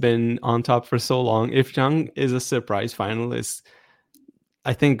 She's been on top for so long. If Zhang is a surprise finalist,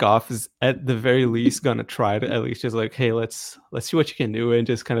 I think Gauff is at the very least gonna try to at least just like, hey, let's see what you can do, and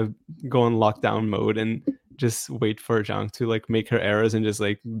just kind of go in lockdown mode and just wait for Zhang to like make her errors and just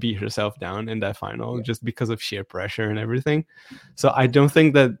like beat herself down in that final, just because of sheer pressure and everything. So I don't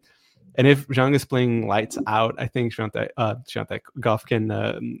think that. And if Zhang is playing lights out, I think Swiatek Gauff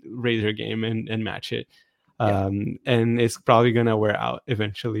can raise her game and match it. And it's probably going to wear out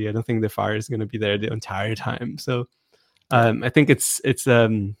eventually. I don't think the fire is going to be there the entire time. So I think it's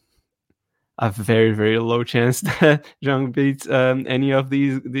I a very, very low chance that Zhang beats any of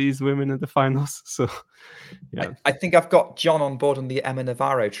these women in the finals. So, yeah. I think I've got John on board on the Emma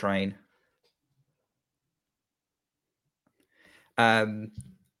Navarro train.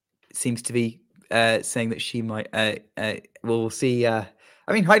 Seems to be saying that she might. We'll see. I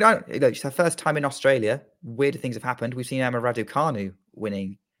mean, I don't. It's her first time in Australia. Weirder things have happened. We've seen Emma Raducanu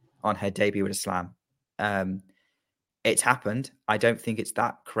winning on her debut at a slam. It's happened. I don't think it's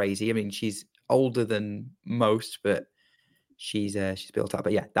that crazy. I mean, she's older than most, but she's built up.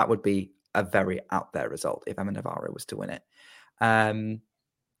 But yeah, that would be a very out there result if Emma Navarro was to win it.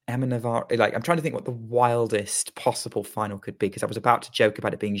 Emma Navarro, like, I'm trying to think what the wildest possible final could be, because I was about to joke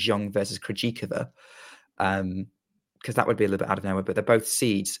about it being Zhang versus Krejcikova, because that would be a little bit out of nowhere, but they're both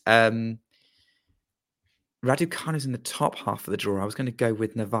seeds. Raducanu's in the top half of the draw. I was going to go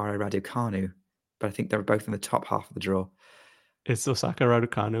with Navarro Raducanu, but I think they're both in the top half of the draw. Is Osaka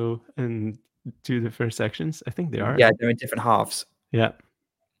Raducanu in two different sections? I think they are. Yeah, they're in different halves. Yeah.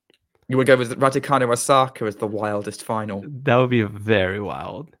 You would go with Raducanu Osaka as the wildest final. That would be very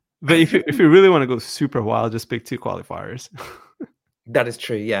wild. But if you really want to go super wild, just pick two qualifiers. That is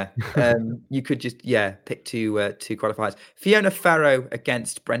true, yeah. You could just, pick two qualifiers. Fiona Ferro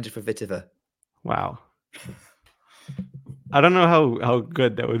against Brenda Kvitova. Wow. I don't know how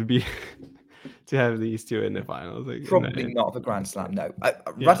good that would be to have these two in the finals. Like, probably not of a Grand Slam, no.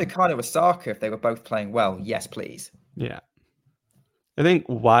 Raducanu Osaka, if they were both playing well, yes, please. Yeah. I think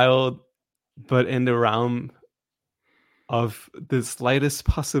wild, but in the realm of the slightest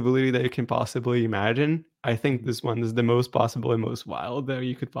possibility that you can possibly imagine. I think this one is the most possible and most wild that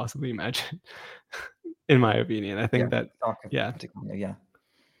you could possibly imagine, in my opinion. I think yeah.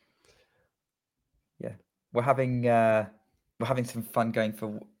 We're having some fun going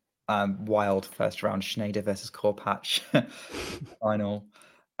for wild first round Schneider versus Korpatch final.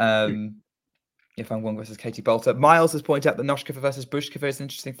 If I'm Wong versus Katie Bolter. Miles has pointed out that Noshkova versus Bushkova is an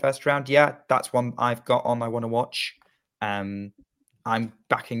interesting first round. Yeah, that's one I've got on I want to watch. I'm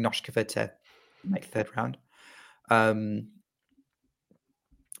backing Noshkova to make third round.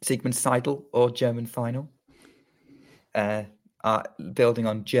 Sigmund Seidel or German final. Building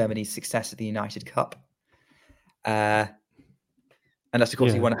on Germany's success at the United Cup. Unless, of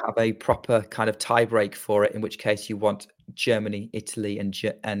course, you want to have a proper kind of tie-break for it, in which case you want Germany, Italy, and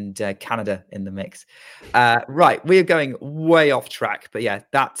Canada in the mix. Right, we're going way off track, but yeah,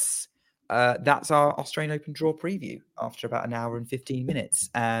 that's our Australian Open draw preview after about an hour and 15 minutes.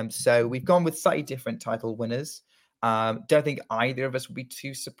 So we've gone with slightly different title winners. Don't think either of us would be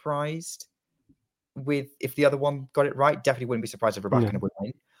too surprised if the other one got it right. Definitely wouldn't be surprised if Rybakina would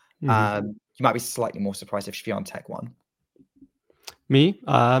win. Mm-hmm. You might be slightly more surprised if Swiatek won. Me?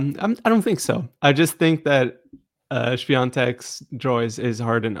 I don't think so. I just think that Swiatek's draw is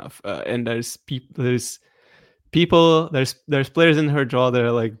hard enough, and there's players in her draw that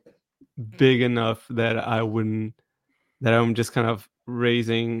are like big enough that I'm just kind of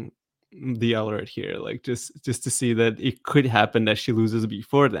raising the alert here, like just to see that it could happen that she loses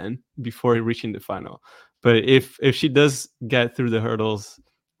before reaching the final. But if she does get through the hurdles,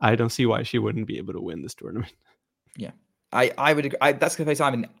 I don't see why she wouldn't be able to win this tournament. Yeah. I would agree. That's going to face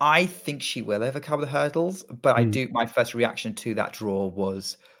Simon. I think she will overcome the hurdles, but I do. My first reaction to that draw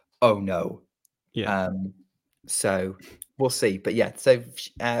was, "Oh no!" Yeah. So we'll see. But yeah. So,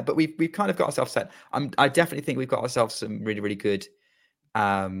 but we've kind of got ourselves set. I definitely think we've got ourselves some really, really good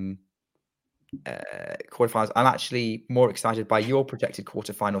quarterfinals. I'm actually more excited by your projected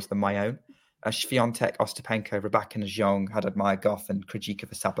quarterfinals than my own. Swiatek, Ostapenko, Rybakina, Zhang, Hadad Goff, and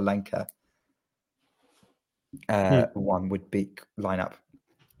Krejcikova Sabalenka. One would be lineup.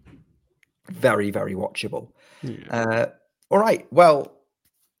 Very, very watchable. Yeah. All right. Well,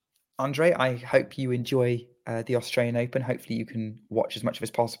 Andre, I hope you enjoy the Australian Open. Hopefully you can watch as much of it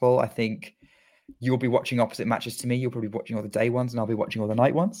as possible. I think you'll be watching opposite matches to me. You'll probably be watching all the day ones and I'll be watching all the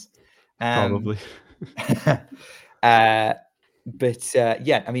night ones. Probably. But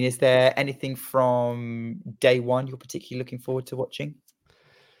yeah, I mean, is there anything from day one you're particularly looking forward to watching?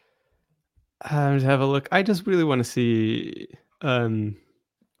 To have a look. I just really want to see. I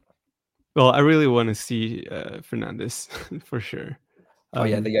really want to see Fernandez for sure.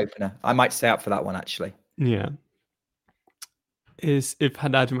 The opener. I might stay up for that one actually. Yeah. If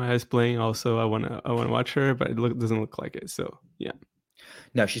Haddad is playing, also I want to watch her, but it doesn't look like it. So yeah.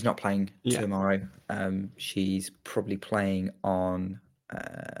 No, she's not playing tomorrow. She's probably playing on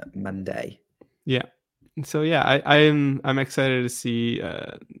Monday. Yeah. So yeah, I'm excited to see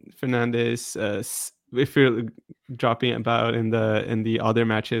Fernandez. If you're dropping about in the other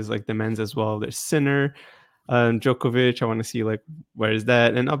matches like the men's as well, there's Sinner. Djokovic, I want to see like where is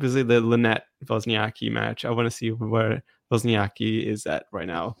that, and obviously the Linette Wozniacki match. I want to see where Wozniacki is at right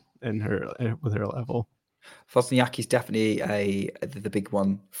now with her level. Wozniacki is definitely the big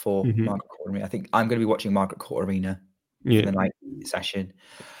one for Margaret Court Arena. I think I'm going to be watching Margaret Court Arena for the night session.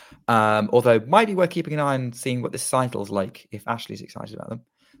 Although might be worth keeping an eye on seeing what the title's like if Ashley's excited about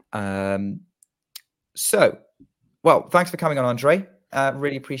them. Well, thanks for coming on, Andre.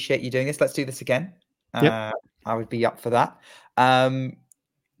 Really appreciate you doing this. Let's do this again. I would be up for that.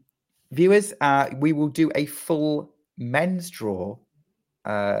 Viewers, we will do a full men's draw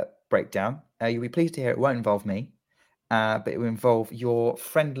breakdown. You'll be pleased to hear it won't involve me, but it will involve your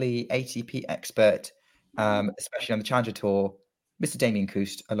friendly ATP expert, especially on the Challenger Tour, Mr. Damien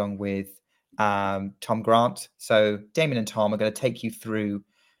Koost, along with Tom Grant. So Damien and Tom are going to take you through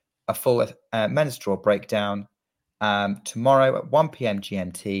a full men's draw breakdown tomorrow at 1 p.m.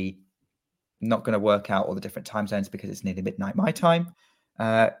 GMT. Not going to work out all the different time zones because it's nearly midnight my time.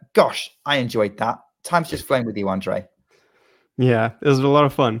 Gosh, I enjoyed that. Time's just flown with you, Andre. Yeah, it was a lot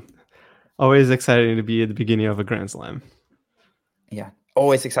of fun. Always exciting to be at the beginning of a Grand Slam. Yeah,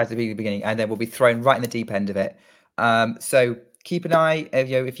 always excited to be at the beginning, and then we'll be thrown right in the deep end of it. So keep an eye.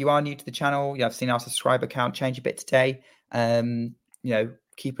 If you are new to the channel, I've seen our subscriber count change a bit today.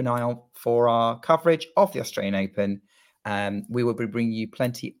 Keep an eye out for our coverage of the Australian Open. We will be bringing you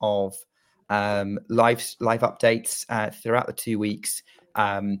plenty of live updates throughout the 2 weeks.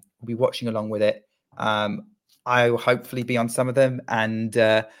 We'll be watching along with it. I will hopefully be on some of them, and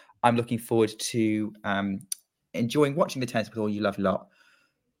I'm looking forward to enjoying watching the tennis with all you lovely lot.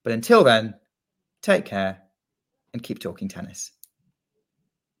 But until then, take care and keep talking tennis.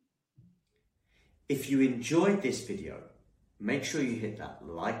 If you enjoyed this video, make sure you hit that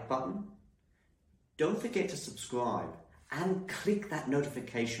like button. Don't forget to subscribe and click that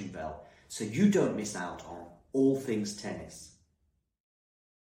notification bell so you don't miss out on all things tennis.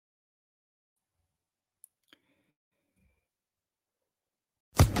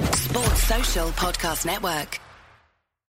 Sports Social Podcast Network.